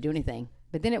scared to do anything.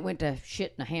 But then it went to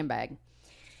shit in a handbag.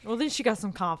 Well, then she got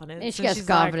some confidence. And she got she's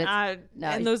confidence. Like, No.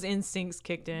 and those instincts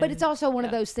kicked in. But it's also one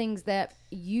of those things that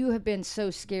you have been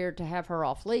so scared to have her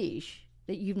off leash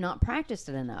that you've not practiced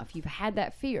it enough. You've had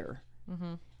that fear.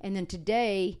 Mm-hmm. And then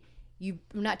today,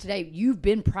 you've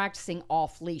been practicing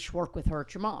off leash work with her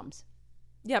at your mom's.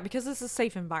 Yeah, because it's a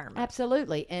safe environment.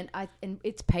 Absolutely. And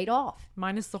it's paid off.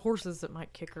 Minus the horses that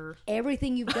might kick her.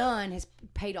 Everything you've done has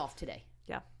paid off today.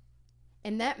 Yeah.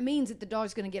 And that means that the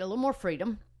dog's going to get a little more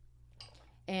freedom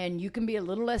and you can be a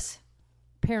little less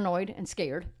paranoid and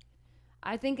scared.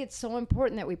 I think it's so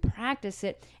important that we practice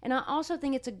it. And I also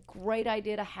think it's a great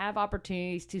idea to have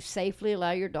opportunities to safely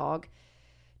allow your dog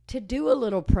to do a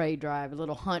little prey drive, a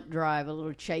little hunt drive, a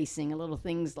little chasing, a little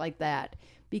things like that.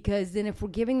 Because then if we're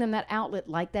giving them that outlet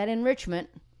like that enrichment,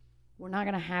 we're not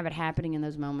going to have it happening in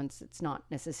those moments. It's not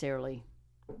necessarily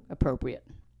appropriate.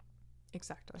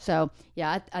 Exactly. So,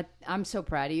 yeah, I'm so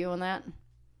proud of you on that.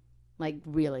 Like,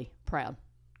 really proud.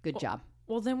 Good job.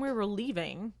 Well, then we were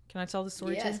leaving. Can I tell the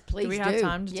story too? Yes, please do. Do we have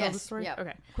time to tell the story? Yeah.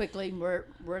 Okay. Quickly, we're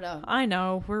at I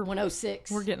know. We're 106.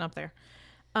 We're getting up there.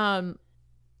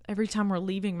 Every time we're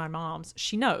leaving my mom's,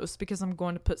 she knows because I'm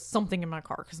going to put something in my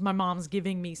car because my mom's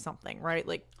giving me something, right?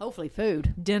 Like hopefully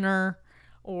food. dinner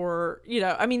or,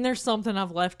 I mean, there's something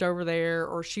I've left over there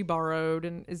or she borrowed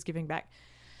and is giving back.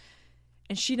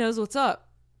 And she knows what's up.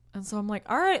 And so I'm like,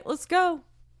 all right, let's go.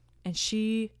 And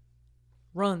she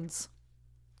runs.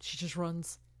 She just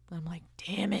runs. And I'm like,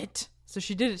 damn it. So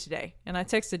she did it today. And I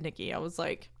texted Nikki. I was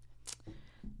like,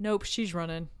 nope, she's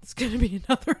running. It's going to be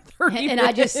another 30 And minutes.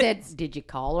 I just said, did you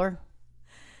call her?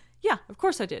 Yeah, of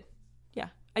course I did. Yeah,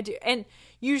 I do. And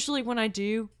usually when I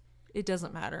do, it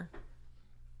doesn't matter.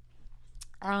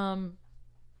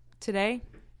 Today,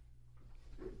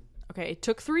 okay, it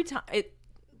took 3 times. It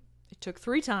took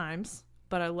 3 times,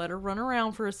 but I let her run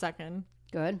around for a second,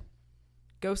 Good.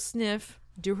 go sniff,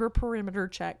 do her perimeter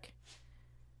check,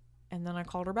 and then I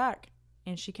called her back,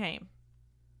 and she came.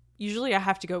 Usually I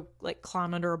have to go like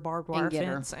climb under a barbed wire get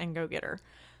her. fence and go get her.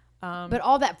 But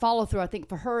all that follow through, I think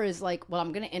for her is like, well,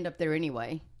 I'm going to end up there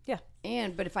anyway. Yeah.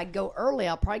 But if I go early,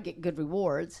 I'll probably get good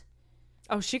rewards.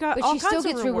 Oh, she got But all she kinds still of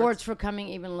gets rewards for coming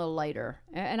even a little later.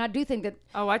 And I do think that,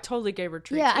 Oh, I totally gave her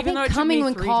treats. yeah, I Even though think it took coming me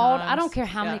when 3 called, I times. don't care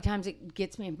how Yeah. many times it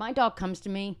gets me. If my dog comes to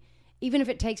me, even if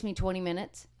it takes me 20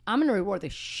 minutes, I'm going to reward the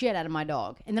shit out of my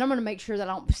dog. And then I'm going to make sure that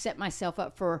I don't set myself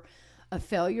up for a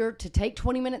failure to take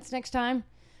 20 minutes next time.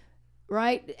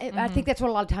 Right? Mm-hmm. I think that's what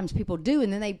a lot of times people do.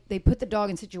 And then they put the dog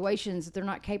in situations that they're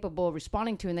not capable of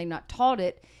responding to and they've not taught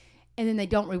it. And then they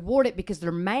don't reward it because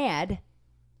they're mad.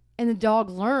 And the dog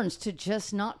learns to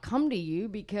just not come to you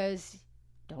because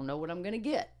don't know what I'm going to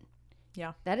get.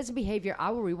 Yeah. That is a behavior I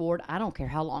will reward. I don't care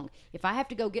how long. If I have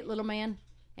to go get little man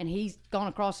and he's gone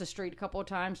across the street a couple of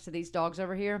times to these dogs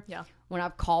over here, Yeah. when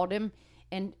I've called him,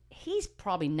 and he's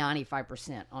probably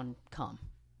 95% on come.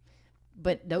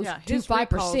 But those his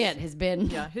 5% has been...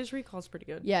 Yeah, his recall's pretty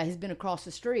good. Yeah, has been across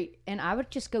the street. And I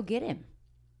would just go get him.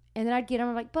 And then I'd get him.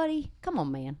 I'm like, buddy, come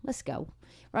on, man. Let's go.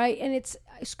 Right? And it's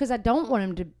because I don't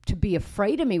want him to be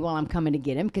afraid of me while I'm coming to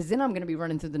get him, because then I'm going to be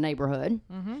running through the neighborhood.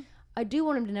 Mm-hmm. I do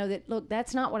want him to know that, look,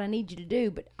 that's not what I need you to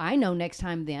do. But I know next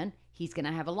time then he's going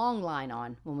to have a long line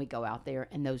on when we go out there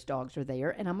and those dogs are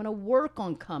there. And I'm going to work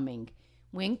on coming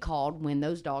when called when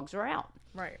those dogs are out.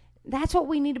 Right. That's what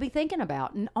we need to be thinking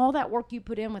about. And all that work you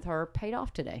put in with her paid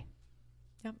off today.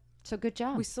 Yep. So good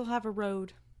job. We still have a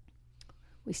road.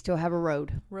 We still have a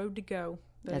road. Road to go.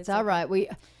 That's all right.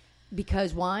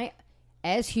 Because why?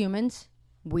 As humans,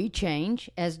 we change.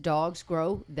 As dogs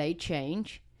grow, they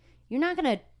change. You're not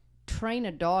going to train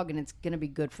a dog and it's going to be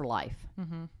good for life.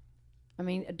 Mm-hmm. I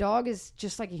mean, a dog is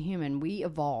just like a human. We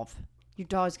evolve. Your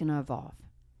dog's going to evolve.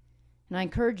 And I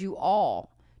encourage you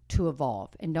all to evolve.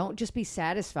 And don't just be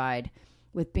satisfied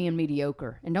with being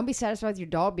mediocre. And don't be satisfied with your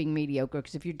dog being mediocre.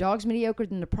 Because if your dog's mediocre,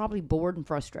 then they're probably bored and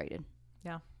frustrated.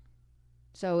 Yeah.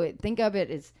 So think of it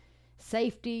as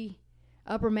safety,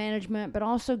 upper management, but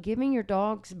also giving your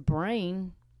dog's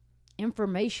brain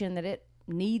information that it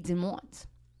needs and wants.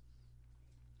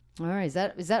 All right,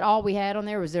 is that all we had on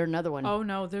there, or was there another one? Oh,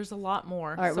 no, there's a lot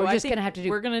more. All right, we're just going to have to do...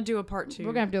 We're going to do a part 2. We're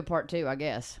going to have to do a part 2, I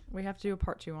guess. We have to do a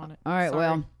part 2 on it. All right, Sorry.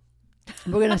 well,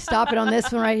 we're going to stop it on this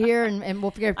one right here, and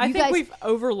we'll figure... I think we've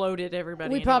overloaded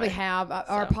everybody. We probably have.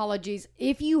 Our apologies.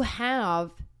 If you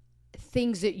have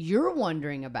things that you're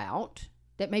wondering about,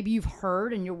 that maybe you've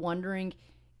heard and you're wondering...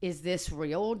 Is this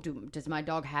real? Does my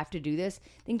dog have to do this?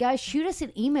 Then, guys, shoot us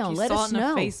an email and let us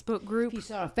know. If you saw it in a Facebook group. If you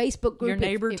saw a Facebook group. Your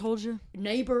neighbor told you.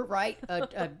 Neighbor, right?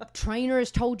 A trainer has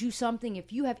told you something.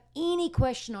 If you have any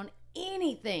question on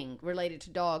anything related to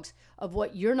dogs of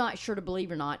what you're not sure to believe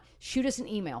or not, shoot us an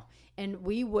email. And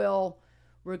we will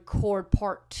record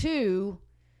part 2.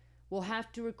 We'll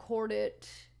have to record it.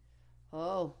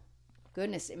 Oh,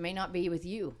 goodness. It may not be with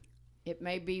you. It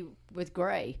may be with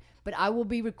Gray. But I will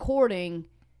be recording...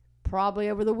 probably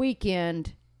over the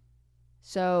weekend.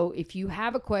 So if you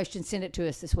have a question, send it to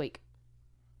us this week.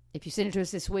 If you send it to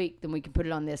us this week, then we can put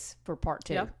it on this for part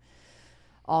 2. Yep.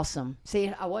 Awesome.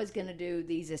 See, I was going to do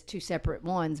these as 2 separate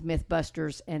ones,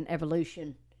 Mythbusters and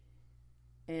Evolution.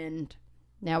 And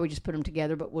now we just put them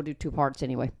together, but we'll do 2 parts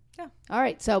anyway. Yeah. All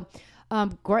right. So,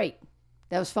 great.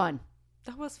 That was fun.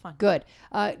 That was fun. Good.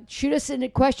 Shoot us any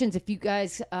questions if you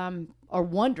guys are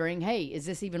wondering, hey, is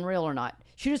this even real or not?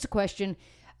 Shoot us a question.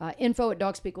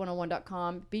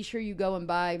 info@dogspeak101.com. Be sure you go and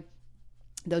buy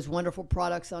those wonderful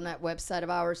products on that website of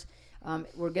ours.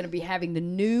 We're going to be having the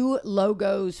new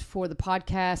logos for the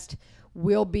podcast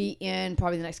will be in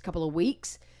probably the next couple of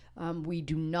weeks. We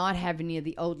do not have any of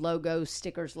the old logo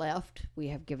stickers left. We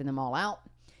have given them all out.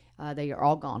 They are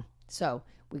all gone. So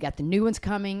we got the new ones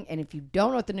coming. And if you don't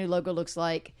know what the new logo looks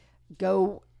like,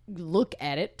 go look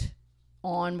at it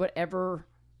on whatever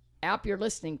app you're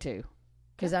listening to.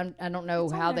 Because I don't know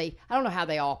how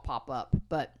they all pop up,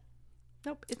 but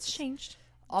nope, it's changed.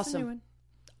 Awesome, it's a new one.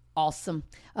 Awesome.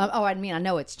 I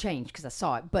know it's changed because I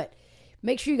saw it, but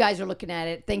make sure you guys are looking at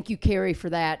it. Thank you, Carrie,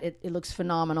 for that. It looks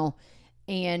phenomenal,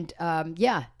 and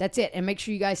yeah, that's it. And make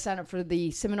sure you guys sign up for the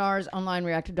seminars, online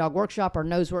reactive dog workshop, our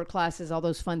nose work classes, all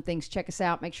those fun things. Check us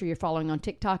out. Make sure you're following on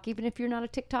TikTok, even if you're not a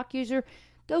TikTok user.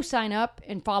 Go sign up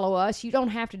and follow us. You don't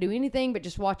have to do anything, but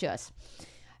just watch us.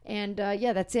 And,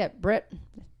 yeah, that's it. Britt,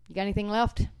 you got anything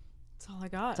left? That's all I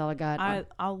got. That's all I got.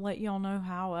 I'll let y'all know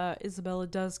how Isabella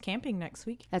does camping next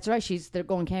week. That's right. They're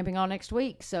going camping all next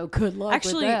week, so good luck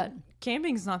with that. Actually,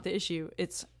 camping's not the issue.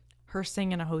 It's her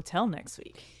staying in a hotel next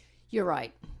week. You're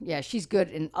right. Yeah, she's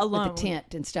good alone with the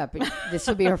tent and stuff. But this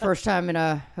will be her first time in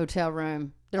a hotel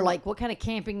room. They're like, what kind of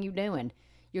camping you doing?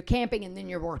 You're camping and then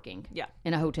you're working. Yeah.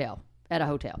 At a hotel.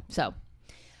 So,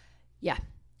 yeah.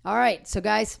 All right. So,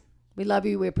 guys... we love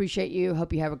you. We appreciate you.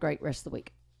 Hope you have a great rest of the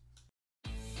week.